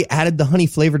they already added the honey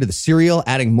flavor to the cereal.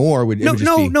 Adding more would No,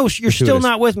 you're still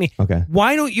not with me. Okay.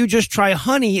 Why don't you just try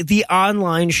Honey, the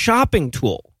online shopping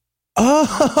tool?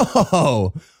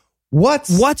 Oh,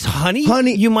 what's Honey?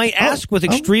 Honey, you might ask with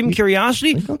extreme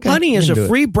curiosity. Okay, Honey is a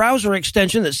free browser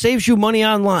extension that saves you money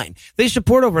online. They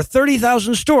support over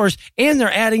 30,000 stores, and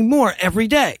they're adding more every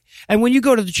day. And when you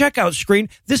go to the checkout screen,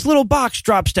 this little box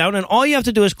drops down, and all you have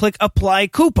to do is click Apply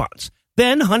Coupons.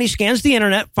 Then Honey scans the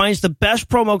internet, finds the best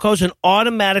promo codes, and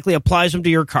automatically applies them to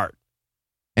your cart.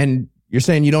 And you're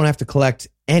saying you don't have to collect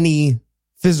any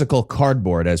physical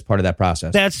cardboard as part of that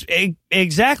process? That's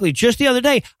exactly. Just the other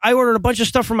day, I ordered a bunch of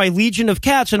stuff for my Legion of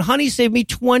Cats, and Honey saved me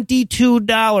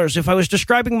 $22. If I was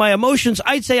describing my emotions,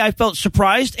 I'd say I felt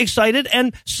surprised, excited,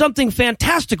 and something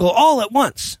fantastical all at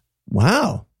once.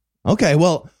 Wow. Okay,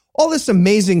 well, all this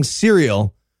amazing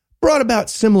cereal brought about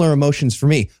similar emotions for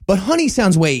me, but Honey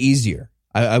sounds way easier.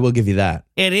 I will give you that.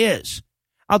 It is.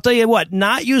 I'll tell you what,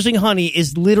 not using Honey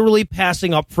is literally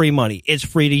passing up free money. It's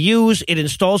free to use. It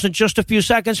installs in just a few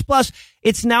seconds. Plus,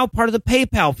 it's now part of the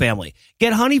PayPal family.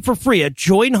 Get Honey for free at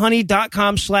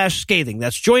joinhoney.com/scathing.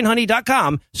 That's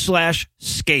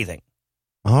joinhoney.com/scathing.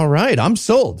 All right, I'm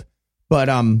sold. But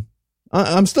I'm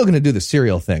still going to do the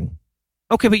cereal thing.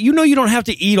 Okay, but you know you don't have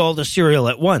to eat all the cereal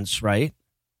at once, right?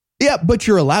 Yeah, but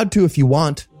you're allowed to if you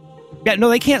want. Yeah, no,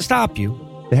 they can't stop you.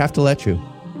 They have to let you.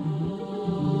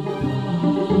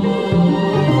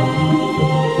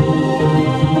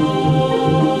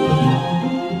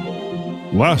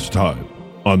 Last time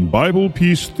on Bible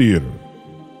Peace Theater.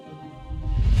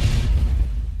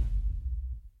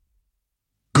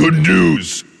 Good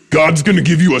news. God's going to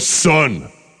give you a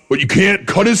son, but you can't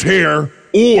cut his hair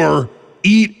or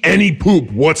eat any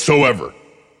poop whatsoever.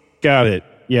 Got it.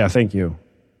 Yeah, thank you.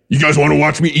 You guys want to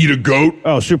watch me eat a goat?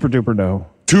 Oh, super duper no.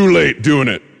 Too late doing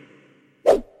it.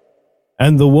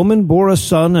 And the woman bore a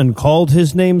son and called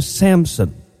his name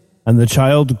Samson. And the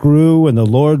child grew, and the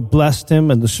Lord blessed him,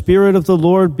 and the Spirit of the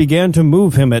Lord began to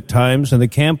move him at times in the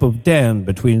camp of Dan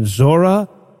between Zorah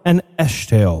and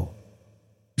Eshtaol.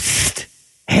 Psst.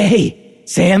 Hey,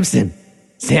 Samson.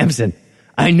 Samson,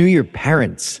 I knew your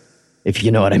parents, if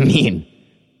you know what I mean.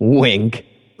 Wink.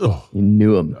 Ugh. You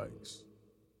knew them.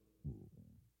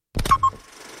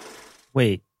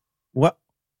 Wait, what?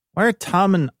 Why are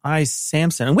Tom and I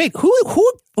Samson? And wait, who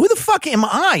the fuck am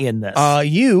I in this?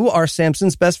 You are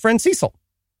Samson's best friend, Cecil.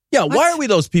 Yeah, why are we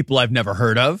those people I've never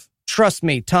heard of? Trust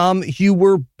me, Tom, you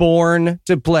were born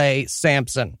to play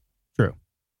Samson. True.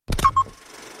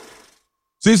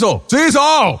 Cecil!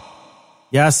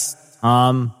 Yes,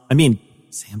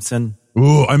 Samson.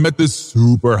 Ooh, I met this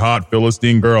super hot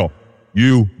Philistine girl.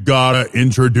 You gotta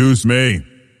introduce me.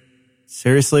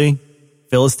 Seriously?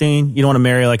 Philistine? You don't want to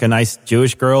marry like a nice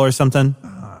Jewish girl or something?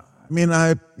 I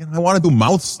want to do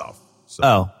mouth stuff. So.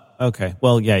 Oh, okay.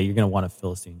 Well, yeah, you're going to want a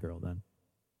Philistine girl then.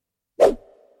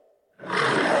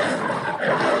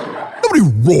 Nobody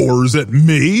roars at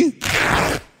me.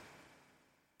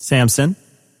 Samson?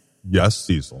 Yes,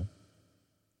 Cecil.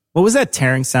 What was that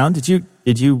tearing sound? Did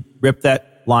you rip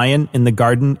that lion in the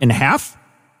garden in half?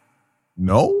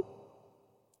 No.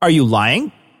 Are you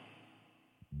lying?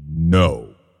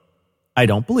 No. I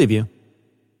don't believe you.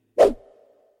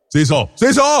 Cecil!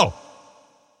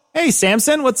 Hey,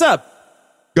 Samson, what's up?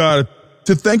 To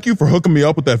thank you for hooking me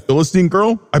up with that Philistine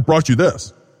girl, I brought you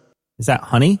this. Is that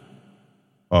honey?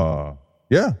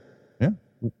 Yeah.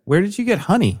 Where did you get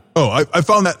honey? Oh, I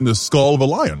found that in the skull of a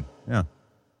lion. Yeah.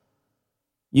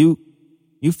 You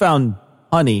found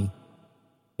honey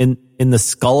in the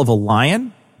skull of a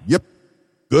lion? Yep.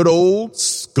 Good old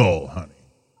skull honey.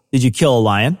 Did you kill a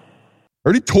lion? I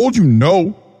already told you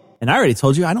no. And I already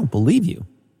told you I don't believe you.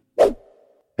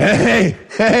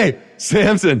 Hey,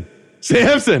 Samson. Oh,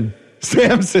 Samson.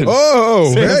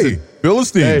 Hey,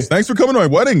 Philistines. Hey. Thanks for coming to my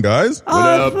wedding, guys.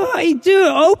 I do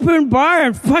open bar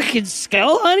and fucking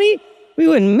skull honey? We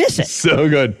wouldn't miss it. So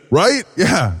good. Right?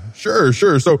 Yeah, sure.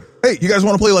 So, hey, you guys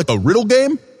want to play like a riddle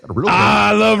game?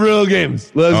 I love riddle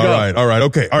games. Let's go. All right.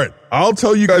 Okay. All right. I'll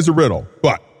tell you guys a riddle,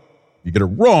 but if you get it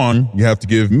wrong, you have to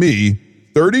give me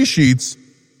 30 sheets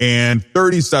and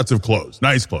 30 sets of clothes.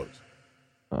 Nice clothes.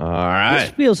 All right.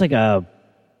 This feels like a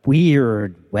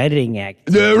weird wedding act.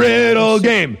 The riddle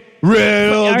game.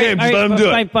 Riddle game. Just let them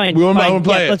do it. Fine. We want to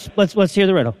play it. Let's hear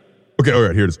the riddle. Okay. All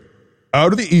right. Here it is.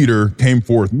 Out of the eater came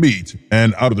forth meat,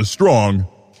 and out of the strong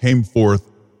came forth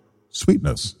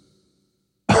sweetness.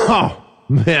 Oh,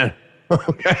 man.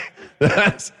 Okay.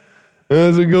 That's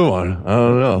a good one. I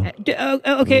don't know.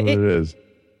 Okay. What it is.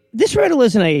 This riddle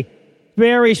isn't a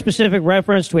very specific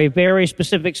reference to a very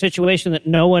specific situation that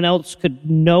no one else could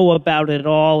know about at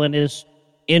all and is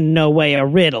in no way a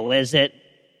riddle, is it?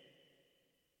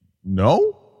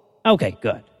 No? Okay,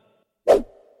 good.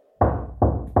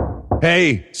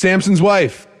 Hey, Samson's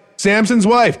wife,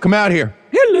 come out here.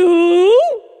 Hello?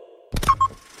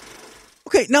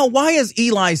 Okay, now why is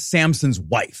Eli Samson's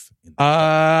wife?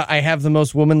 I have the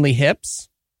most womanly hips.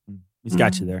 He's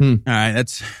got you there. All right,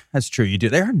 that's true. You do.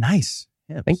 They are nice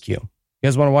hips. Thank you. You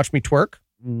guys want to watch me twerk?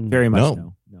 Very much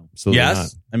no. Absolutely yes.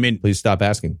 not. I mean, please stop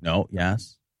asking. No.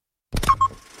 Yes.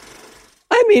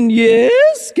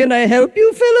 Yes. Can I help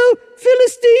you, fellow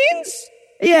Philistines?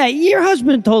 Yeah, your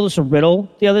husband told us a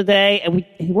riddle the other day, and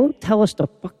he won't tell us the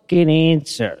fucking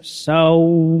answer.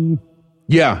 So...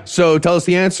 Yeah, so tell us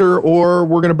the answer, or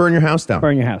we're going to burn your house down.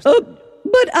 Burn your house down.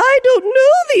 But I don't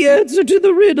know the answer to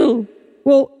the riddle.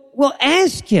 Well,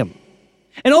 ask him.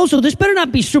 And also, this better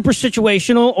not be super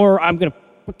situational, or I'm going to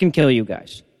fucking kill you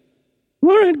guys. All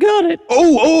right, got it.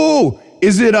 Oh,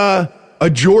 is it a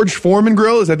George Foreman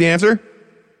grill? Is that the answer?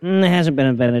 It hasn't been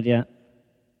invented yet.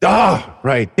 Ah,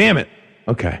 right. Damn it.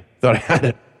 Okay, thought I had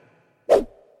it.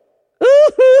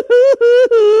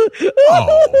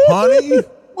 Oh, honey,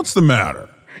 what's the matter?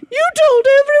 You told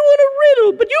everyone a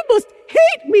riddle, but you must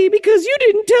hate me because you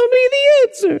didn't tell me the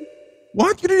answer.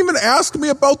 What? You didn't even ask me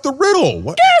about the riddle.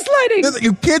 What? Gaslighting!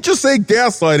 You can't just say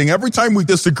gaslighting every time we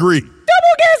disagree.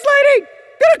 Double gaslighting!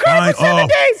 Gonna cry for 7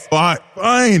 days!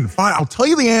 Fine. I'll tell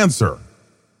you the answer.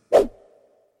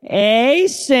 Hey,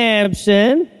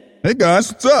 Samson. Hey,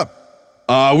 guys, what's up?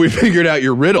 We figured out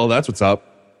your riddle. That's what's up.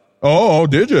 Oh,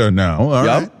 did you? No. All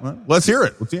Yep. right. Well, let's hear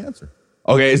it. What's the answer?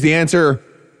 Okay, is the answer,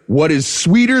 what is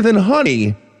sweeter than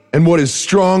honey and what is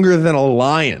stronger than a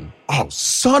lion? Oh,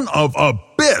 son of a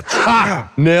bitch.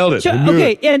 Ha! Nailed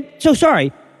it.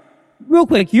 Sorry. Real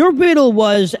quick, your riddle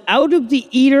was, out of the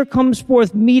eater comes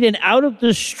forth meat, and out of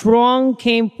the strong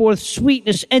came forth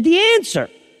sweetness. And the answer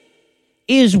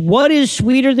is, what is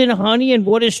sweeter than honey and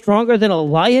what is stronger than a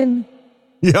lion?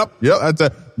 Yep. That's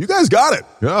you guys got it.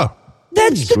 Yeah.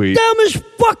 That's the dumbest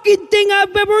fucking thing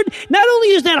I've ever heard. Not only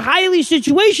is that highly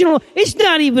situational, it's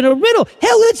not even a riddle.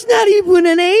 Hell, it's not even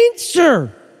an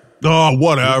answer. Oh,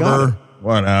 whatever.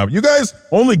 You guys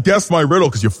only guessed my riddle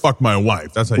because you fucked my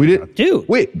wife. That's how we you did. Dude.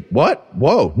 Wait, what?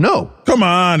 Whoa, no. Come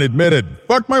on, admit it.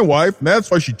 Fuck my wife, and that's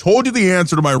why she told you the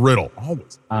answer to my riddle.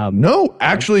 Always. No,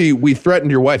 actually, we threatened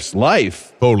your wife's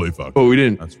life. Totally fucked. But we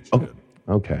didn't. That's what she did.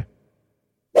 Okay.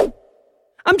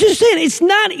 I'm just saying, it's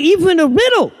not even a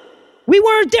riddle. We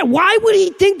weren't there. Why would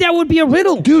he think that would be a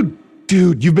riddle? Dude,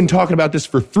 you've been talking about this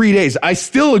for 3 days. I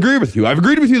still agree with you. I've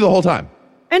agreed with you the whole time.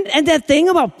 And that thing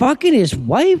about fucking his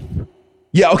wife?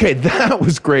 Yeah, okay, that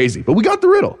was crazy. But we got the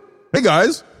riddle. Hey,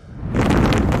 guys.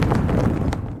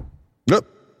 Yep.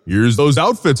 Here's those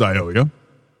outfits I owe you.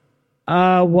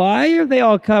 Why are they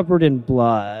all covered in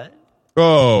blood?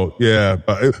 Oh, yeah.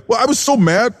 Well, I was so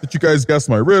mad that you guys guessed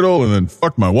my riddle and then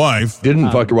fucked my wife.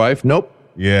 Didn't fuck your wife? Nope.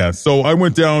 Yeah, so I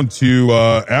went down to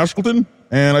Ashkelton,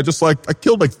 and I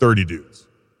killed like 30 dudes.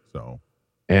 So.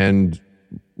 And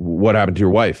what happened to your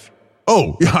wife?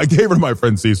 Oh, yeah, I gave her to my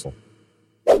friend Cecil.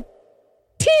 All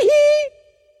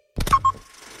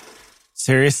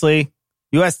Seriously?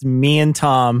 You asked me and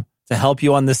Tom to help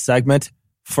you on this segment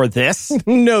for this?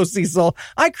 No, Cecil.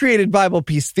 I created Bible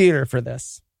Peace Theater for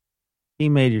this. He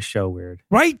made your show weird.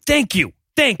 Right? Thank you.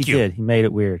 Thank you. He did. He made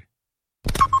it weird.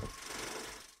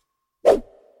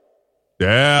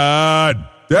 Dad!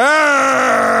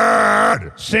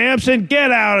 Samson, get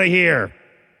out of here.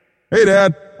 Hey,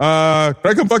 Dad. Can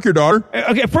I come fuck your daughter?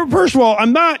 Okay, first of all,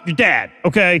 I'm not your dad,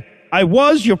 okay? I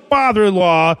was your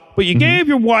father-in-law, but you gave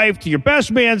your wife to your best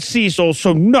man, Cecil,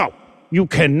 so no, you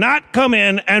cannot come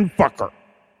in and fuck her.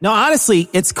 No, honestly,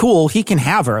 it's cool. He can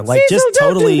have her. Like, Cecil, just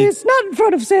don't totally. do this. Not in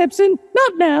front of Samson.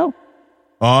 Not now.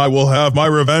 I will have my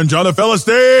revenge on the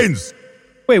Philistines!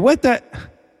 Wait, what the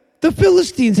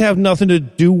Philistines have nothing to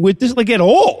do with this, like, at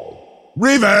all.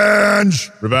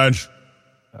 Revenge!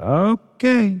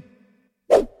 Okay.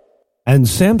 And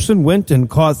Samson went and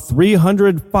caught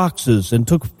 300 foxes and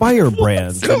took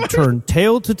firebrands and turned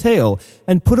tail to tail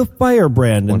and put a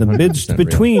firebrand in the midst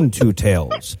between two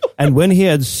tails. And when he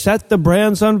had set the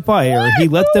brands on fire, he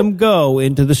let them go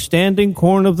into the standing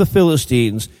corn of the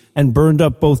Philistines and burned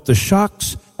up both the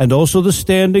shocks and also the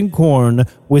standing corn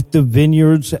with the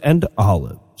vineyards and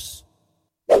olives.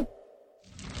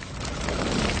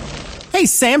 Hey,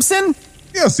 Samson?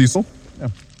 Yeah, Cecil. Yeah.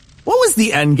 What was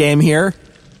the end game here?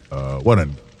 What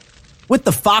end? With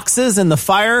the foxes and the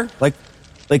fire? Like,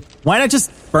 why not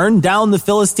just burn down the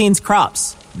Philistines'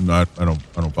 crops? No, I don't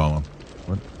follow.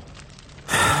 What?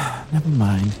 Never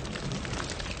mind.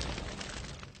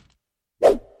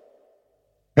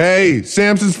 Hey,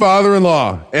 Samson's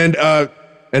father-in-law and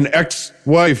an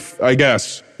ex-wife, I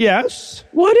guess. Yes?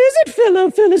 What is it, fellow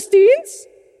Philistines?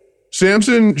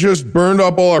 Samson just burned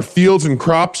up all our fields and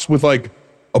crops with like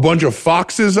a bunch of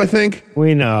foxes, I think.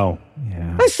 We know.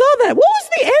 I saw that. What was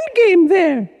the end game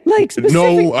there? Like, specific?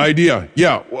 No idea.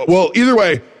 Yeah. Well, either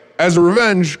way, as a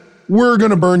revenge, we're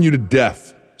gonna burn you to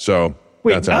death. So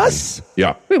that's us? happening.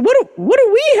 Yeah. Wait, what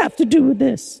do we have to do with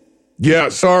this? Yeah.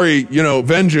 Sorry.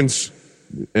 Vengeance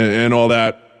and all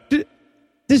that.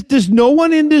 Does no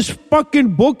one in this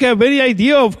fucking book have any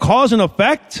idea of cause and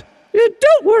effect?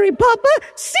 Don't worry, Papa.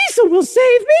 Cecil will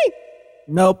save me.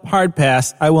 Nope, hard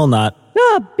pass. I will not.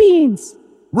 Beans.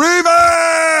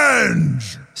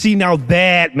 Revenge! See, now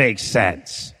that makes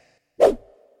sense.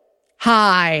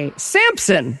 Hi,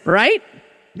 Samson, right?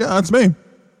 Yeah, that's me.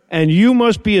 And you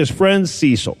must be his friend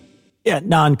Cecil. Yeah,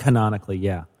 non-canonically,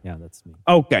 yeah. Yeah, that's me.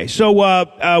 Okay, so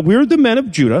we're the men of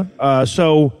Judah.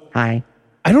 Hi.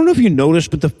 I don't know if you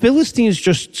noticed, but the Philistines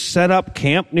just set up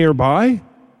camp nearby.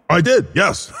 I did,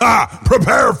 yes. Ha!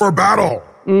 Prepare for battle!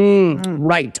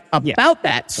 Right, about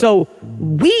that. So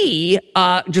we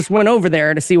just went over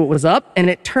there to see what was up,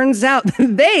 and it turns out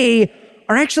they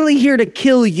are actually here to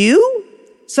kill you?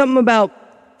 Something about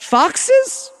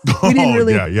foxes? We didn't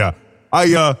really... Yeah.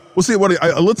 I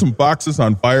lit some foxes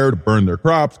on fire to burn their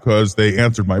crops because they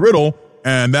answered my riddle,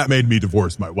 and that made me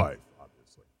divorce my wife,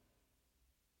 obviously.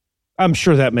 I'm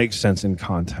sure that makes sense in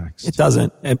context. It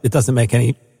doesn't. It doesn't make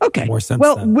any more sense.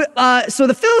 Well, then. so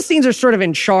the Philistines are sort of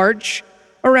in charge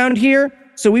around here.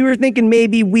 So we were thinking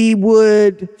maybe we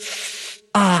would...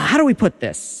 how do we put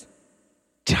this?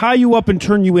 Tie you up and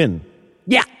turn you in.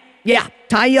 Yeah.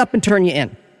 Tie you up and turn you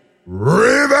in.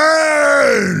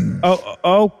 Revenge!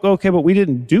 Oh, okay, but we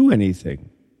didn't do anything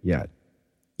yet.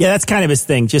 Yeah, that's kind of his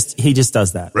thing. He just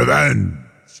does that. Revenge!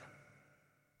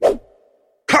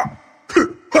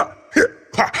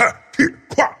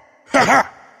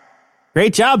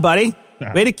 Great job, buddy.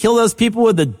 Way to kill those people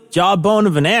with the jawbone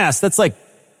of an ass. That's like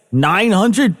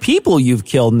 900 people you've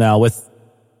killed now with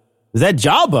that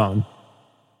jawbone.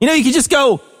 You could just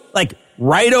go like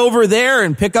right over there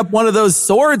and pick up one of those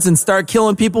swords and start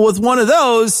killing people with one of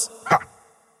those.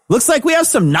 Looks like we have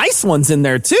some nice ones in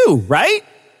there too, right?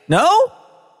 No?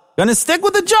 Gonna stick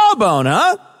with the jawbone,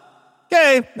 huh?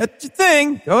 Okay, that's your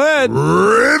thing. Go ahead.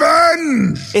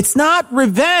 Revenge! It's not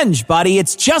revenge, buddy.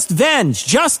 It's just venge.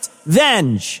 Just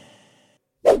venge.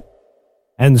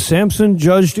 And Samson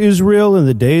judged Israel in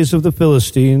the days of the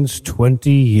Philistines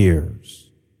 20 years.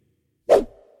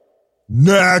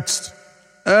 Next!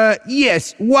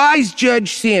 Yes, wise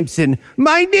Judge Samson.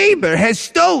 My neighbor has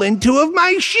stolen 2 of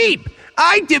my sheep.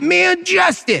 I demand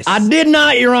justice. I did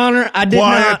not, Your Honor. I did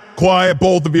not. Quiet,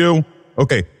 both of you.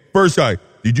 Okay, first guy,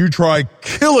 did you try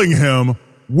killing him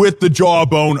with the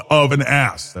jawbone of an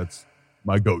ass? That's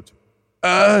my go-to.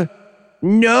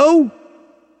 No.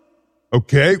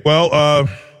 Okay, well,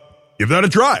 give that a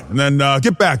try, and then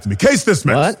get back to me. Case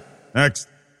dismissed. What? Next.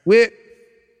 Where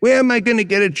am I going to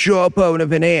get a jawbone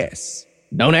of an ass?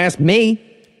 Don't ask me.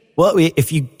 Well,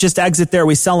 if you just exit there,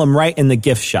 we sell them right in the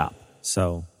gift shop.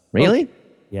 So Really?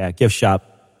 Yeah, gift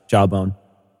shop, jawbone.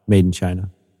 made in China.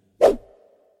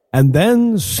 And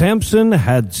then Samson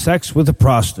had sex with a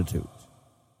prostitute.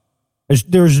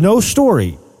 There's no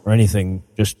story or anything,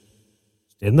 just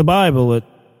in the Bible it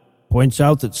points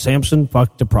out that Samson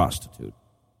fucked a prostitute.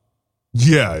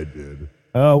 Yeah, I did.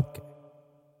 Okay.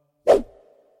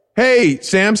 Hey,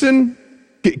 Samson,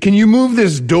 can you move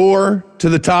this door to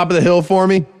the top of the hill for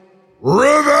me?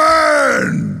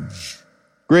 Revenge!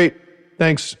 Great,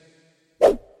 thanks.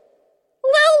 Lou.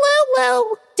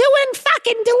 Doing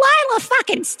fucking Delilah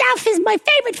fucking stuff is my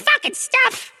favorite fucking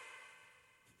stuff.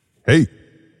 Hey.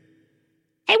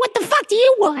 Hey, what the fuck do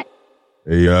you want?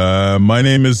 Hey, my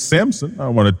name is Samson. I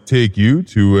want to take you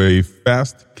to a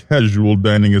fast casual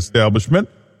dining establishment.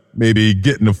 Maybe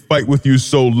get in a fight with you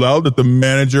so loud that the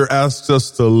manager asks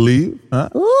us to leave, huh?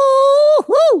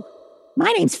 Ooh.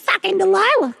 My name's fucking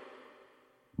Delilah.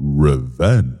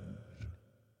 Revenge.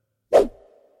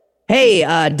 Hey,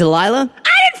 Delilah?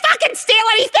 I didn't fucking steal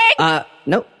anything!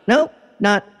 Nope,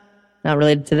 not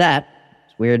related to that.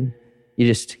 It's weird. You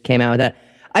just came out with that.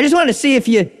 I just wanted to see if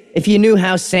you knew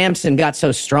how Samson got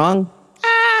so strong.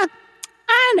 I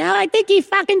don't know. I think he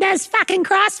fucking does fucking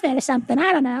CrossFit or something.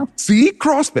 I don't know. See?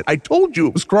 CrossFit. I told you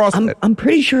it was CrossFit. I'm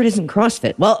pretty sure it isn't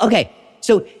CrossFit. Well, okay.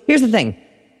 So here's the thing.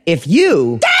 If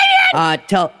you... Damien!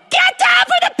 Tell... Get down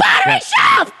for the pottery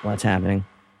shove! What's happening?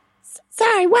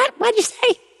 Sorry, what? What'd you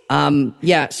say?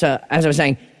 Yeah, so as I was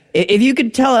saying, if you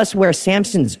could tell us where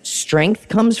Samson's strength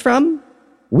comes from,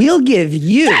 we'll give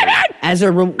you as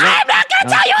a reward. I'm not gonna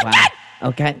tell you again!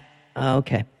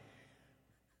 Okay.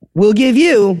 We'll give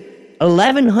you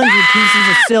 1,100 pieces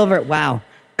of silver. Wow.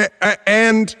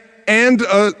 And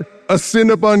a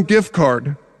Cinnabon gift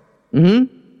card. Mm-hmm.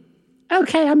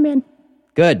 Okay, I'm in.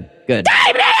 Good. Damien!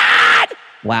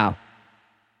 Wow.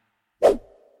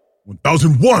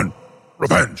 1001,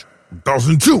 revenge.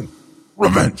 1002,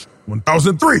 revenge.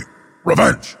 1003,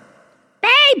 revenge.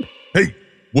 Babe! Hey,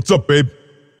 what's up, babe?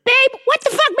 Babe, what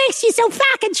the fuck makes you so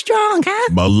fucking strong,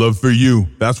 huh? My love for you.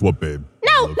 That's what, babe.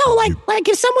 No, like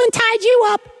if someone tied you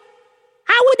up,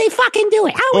 how would they fucking do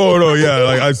it?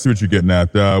 I see what you're getting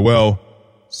at. Well,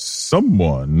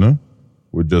 someone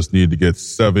would just need to get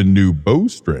 7 new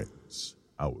bowstrings.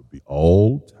 I would be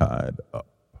all tied up.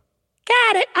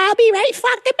 Got it. I'll be right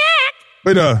fucking back.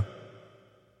 Wait,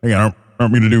 hang on.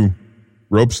 Aren't we going to do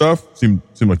rope stuff? Seem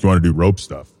like you want to do rope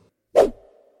stuff.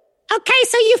 Okay,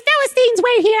 so you Philistines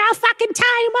wait here. I'll fucking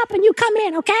tie him up and you come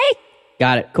in, okay?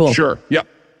 Got it. Cool. Sure. Yep.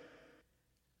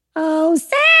 Oh,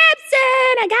 Samson,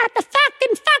 I got the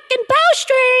fucking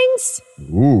bowstrings.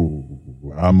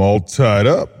 Ooh, I'm all tied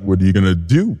up. What are you going to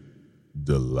do,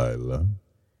 Delilah?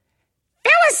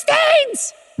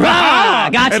 Philistines!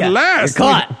 Gotcha. At last. You're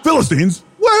caught. Philistines?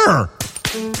 Where?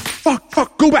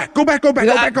 Fuck. Go back.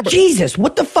 Jesus,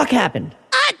 what the fuck happened?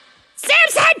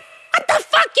 Samson! What the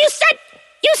fuck? You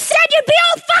said you'd be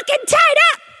all fucking tied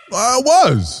up! I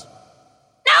was.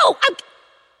 No!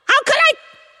 How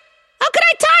could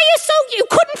I tie you so you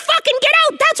couldn't fucking get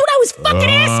out? That's what I was fucking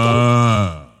asking.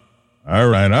 All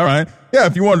right. Yeah,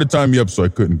 if you wanted to tie me up so I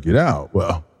couldn't get out,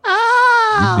 well,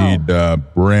 you need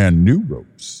brand new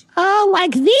ropes. Oh,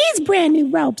 like these brand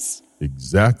new ropes.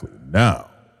 Exactly. Now,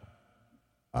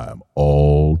 I'm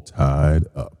all tied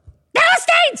up.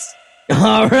 Philistines!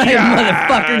 All right,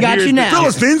 motherfucker, got you now.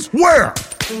 Philistines, where?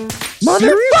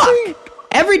 Motherfucker!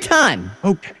 Every time.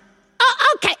 Okay.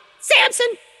 Okay, Samson,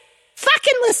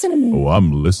 fucking listen to me. Oh,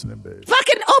 I'm listening, babe.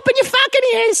 Fucking open your fucking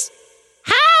ears.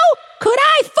 How could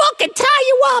I fucking tie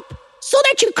you up so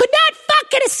that you could not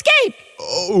fucking escape?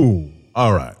 Oh,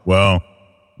 all right. Well,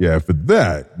 yeah, for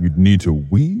that, you'd need to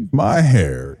weave my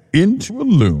hair into a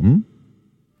loom.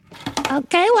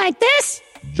 Okay, like this?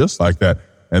 Just like that.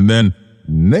 And then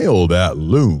nail that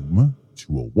loom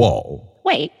to a wall.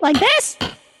 Wait, like this?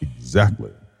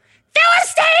 Exactly.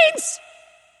 Philistines!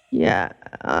 Yeah,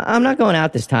 I'm not going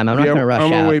out this time. I'm not going to rush out.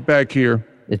 I'm going to wait back here.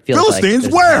 It feels Philistines,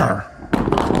 like where?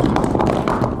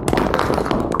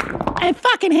 I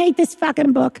fucking hate this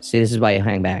fucking book. See, this is why you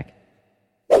hang back.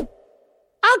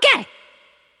 Okay.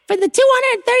 For the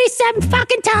 237th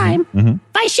fucking time, if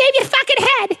I shave your fucking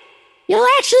head, you'll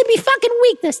actually be fucking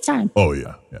weak this time. Oh,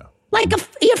 yeah. Like,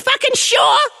 you're fucking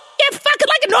sure? You're fucking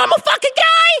like a normal fucking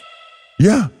guy?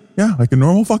 Yeah, like a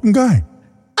normal fucking guy.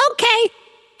 Okay.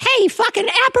 Hey, fucking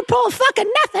apropos of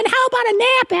fucking nothing, how about a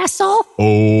nap, asshole?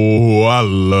 Oh, I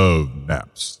love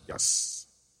naps. Yes.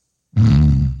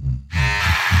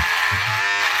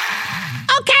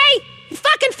 Okay,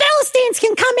 fucking Philistines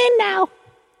can come in now.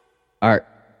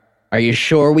 Are you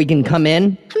sure we can come in?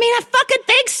 I mean, I fucking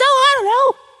think so, I don't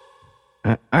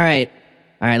know. All right,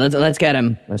 let's get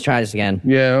him. Let's try this again.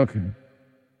 Yeah, okay.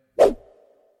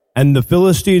 And the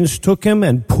Philistines took him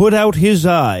and put out his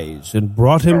eyes and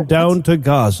brought him down to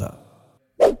Gaza.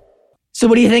 So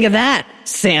what do you think of that,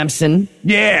 Samson?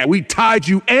 Yeah, we tied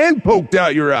you and poked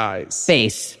out your eyes.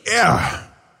 Face. Yeah.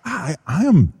 I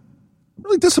am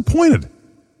really disappointed.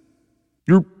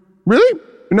 You're really?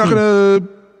 You're not going to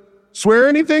swear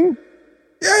anything?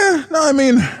 Yeah, no, I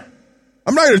mean,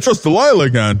 I'm not going to trust Delilah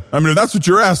again. I mean, if that's what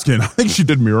you're asking, I think she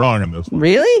did me wrong in this one.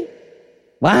 Really?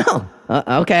 Wow.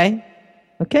 Okay.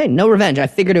 Okay, no revenge. I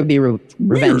figured it would be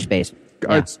revenge-based.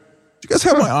 Guys, do you guys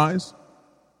have my eyes?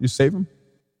 You save them?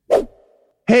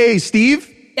 Hey, Steve.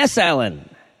 Yes, Alan.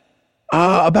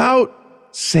 About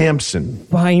Samson.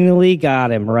 Finally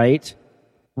got him, right?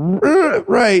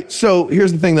 Right. So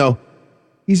here's the thing, though.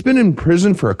 He's been in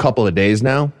prison for a couple of days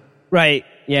now. Right.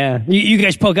 Yeah. You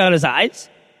guys poke out his eyes?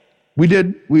 We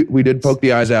did. We did poke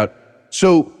the eyes out.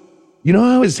 So, you know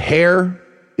how his hair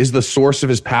is the source of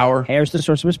his power? Hair's the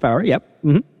source of his power, yep.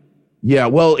 Mm-hmm. Yeah,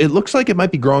 well, it looks like it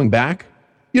might be growing back,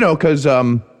 because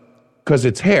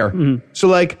it's hair. Mm-hmm. So,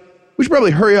 like, we should probably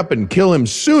hurry up and kill him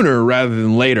sooner rather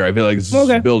than later. I feel like this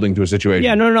is building to a situation.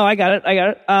 Yeah, no, I got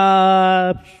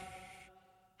it.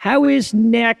 How is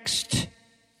next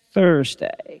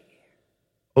Thursday?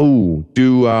 Oh,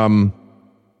 do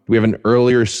we have an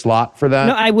earlier slot for that?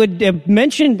 No, I would have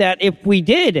mentioned that if we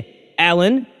did,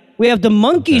 Alan. We have the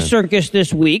monkey circus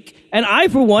this week, and I,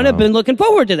 for one, have been looking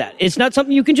forward to that. It's not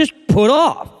something you can just put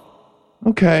off.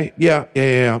 Okay,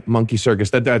 yeah. Monkey circus.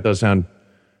 That does sound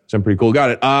pretty cool. Got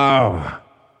it. All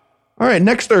right,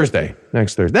 next Thursday.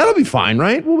 That'll be fine,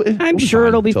 right? I'm sure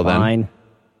it'll be fine.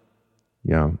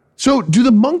 Yeah. So, do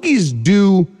the monkeys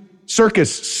do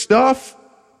circus stuff,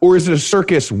 or is it a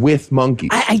circus with monkeys?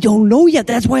 I don't know yet.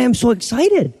 That's why I'm so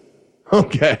excited.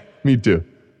 Okay, me too.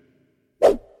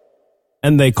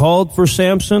 And they called for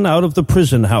Samson out of the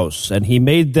prison house, and he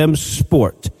made them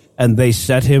sport, and they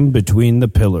set him between the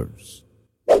pillars.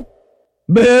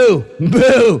 Boo!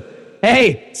 Boo!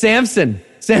 Hey, Samson,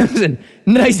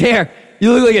 nice hair.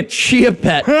 You look like a chia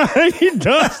pet. He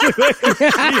does.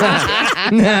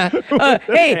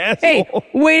 Hey,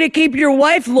 way to keep your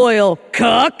wife loyal,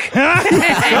 cuck.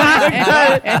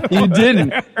 You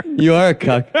didn't. You are a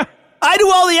cuck. I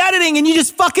do all the editing and you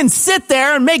just fucking sit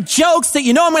there and make jokes that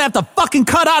you know I'm gonna have to fucking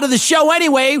cut out of the show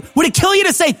anyway. Would it kill you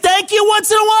to say thank you once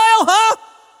in a while, huh?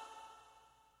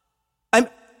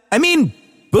 I mean,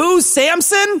 boo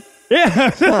Samson?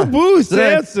 Yeah, boo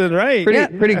Samson, right.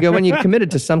 Pretty good when you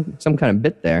committed to some kind of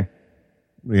bit there.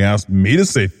 He asked me to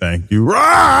say thank you.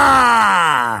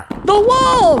 Rawr! The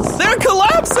walls! They're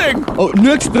collapsing! Oh,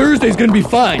 next Thursday's gonna be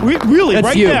fine. Really,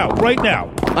 That's right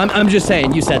now. I'm just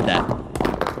saying, you said that.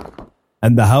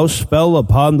 And the house fell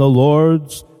upon the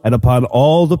lords and upon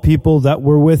all the people that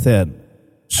were within.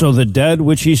 So the dead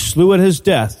which he slew at his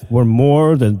death were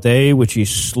more than they which he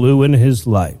slew in his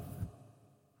life.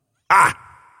 Ah!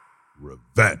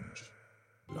 Revenge.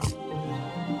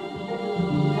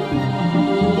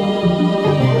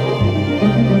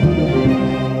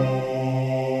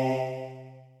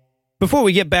 Before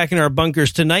we get back in our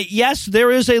bunkers tonight, yes,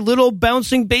 there is a little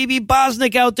bouncing baby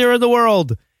Bosnick out there in the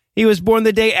world. He was born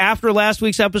the day after last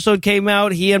week's episode came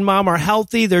out. He and Mom are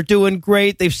healthy. They're doing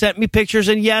great. They've sent me pictures,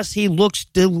 and yes, he looks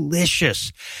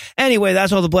delicious. Anyway,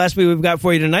 that's all the blasphemy we've got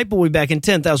for you tonight, but we'll be back in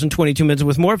 10,022 minutes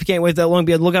with more. If you can't wait that long,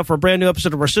 be on the lookout for a brand new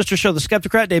episode of our sister show, The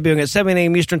Skeptocrat, debuting at 7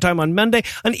 a.m. Eastern Time on Monday.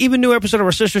 An even newer episode of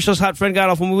our sister show's Hot Friend God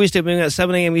Awful Movies, debuting at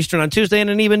 7 a.m. Eastern on Tuesday, and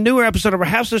an even newer episode of our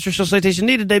half-sister show, Citation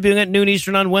Needed, debuting at noon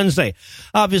Eastern on Wednesday.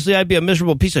 Obviously, I'd be a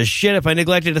miserable piece of shit if I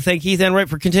neglected to thank Heath Enright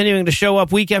for continuing to show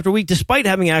up week after week despite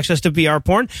having access to VR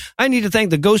porn. I need to thank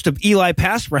the ghost of Eli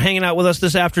Pass for hanging out with us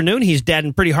this afternoon. He's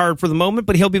dadding pretty hard for the moment,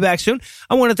 but he'll be back soon.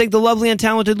 I want to thank the lovely and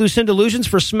talented Lucinda Illusions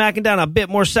for smacking down a bit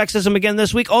more sexism again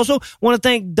this week. Also, want to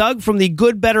thank Doug from the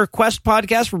Good Better Quest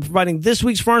podcast for providing this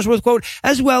week's Farnsworth quote,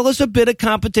 as well as a bit of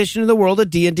competition in the world of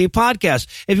D&D podcasts.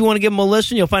 If you want to give them a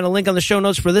listen, you'll find a link on the show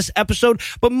notes for this episode.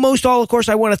 But most all, of course,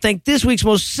 I want to thank this week's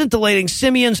most scintillating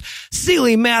simians,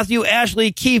 Seeley, Matthew,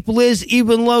 Ashley, Keith, Liz,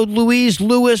 Evenload, Louise,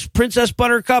 Lewis, Princess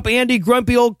Buttercup, Andy,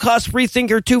 Grumpy Old Cuss,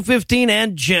 Freethinker 215,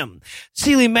 and Jim.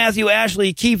 Seeley, Matthew,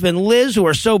 Ashley, Keith, and Liz, who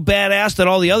are so badass that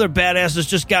all the other badasses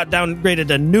just got downgraded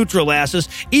to neutral asses.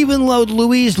 Evenload,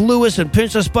 Louise, Lewis, and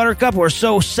Princess Buttercup, who are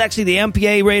so sexy the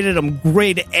MPA rated them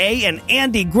grade A. And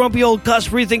Andy, Grumpy Old Cuss,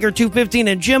 Freethinker 215,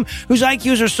 and Jim, whose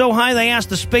IQs are so high they asked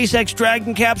the SpaceX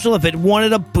Dragon capsule if it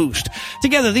wanted a boost.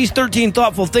 Together, these 13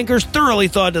 thoughtful thinkers thoroughly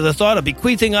thought to the thought of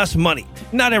bequeathing us money.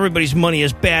 Not everybody's money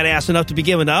is badass enough to be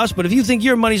given to us, but if you think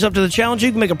your money's up to the challenge,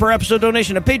 you can make a per-episode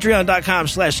donation at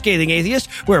patreon.com/scathingatheist,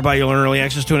 whereby you'll earn early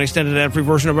access to an extended ad-free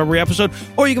version of every episode,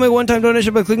 or you can make a one-time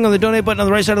donation by clicking on the donate button on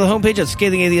the right side of the homepage at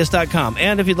scathingatheist.com.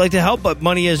 And if you'd like to help, but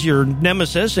money is your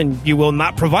nemesis and you will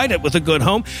not provide it with a good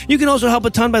home, you can also help a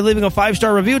ton by leaving a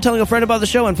 5-star review, telling a friend about the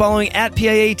show, and following at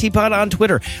PIATPod on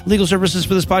Twitter. Legal services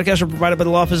for this podcast are provided by the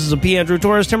law offices of P. Andrew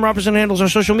Torres. Tim Robertson handles our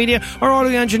social media. Our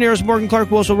audio engineer is Morgan Clark,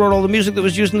 who also wrote all the music that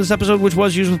was used in this episode, which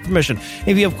was used with permission.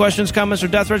 If you have questions, comments, or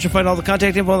death threats, you'll find all the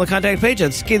contact info on the contact page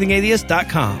at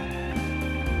scathingatheist.com.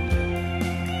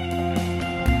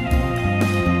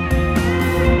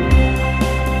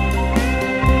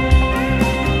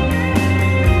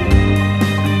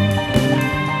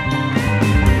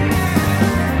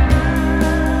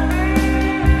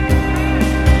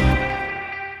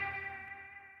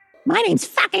 My name's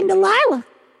fucking Delilah.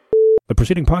 The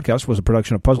preceding podcast was a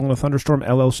production of Puzzle in a Thunderstorm,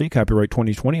 LLC, copyright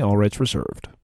 2020, all rights reserved.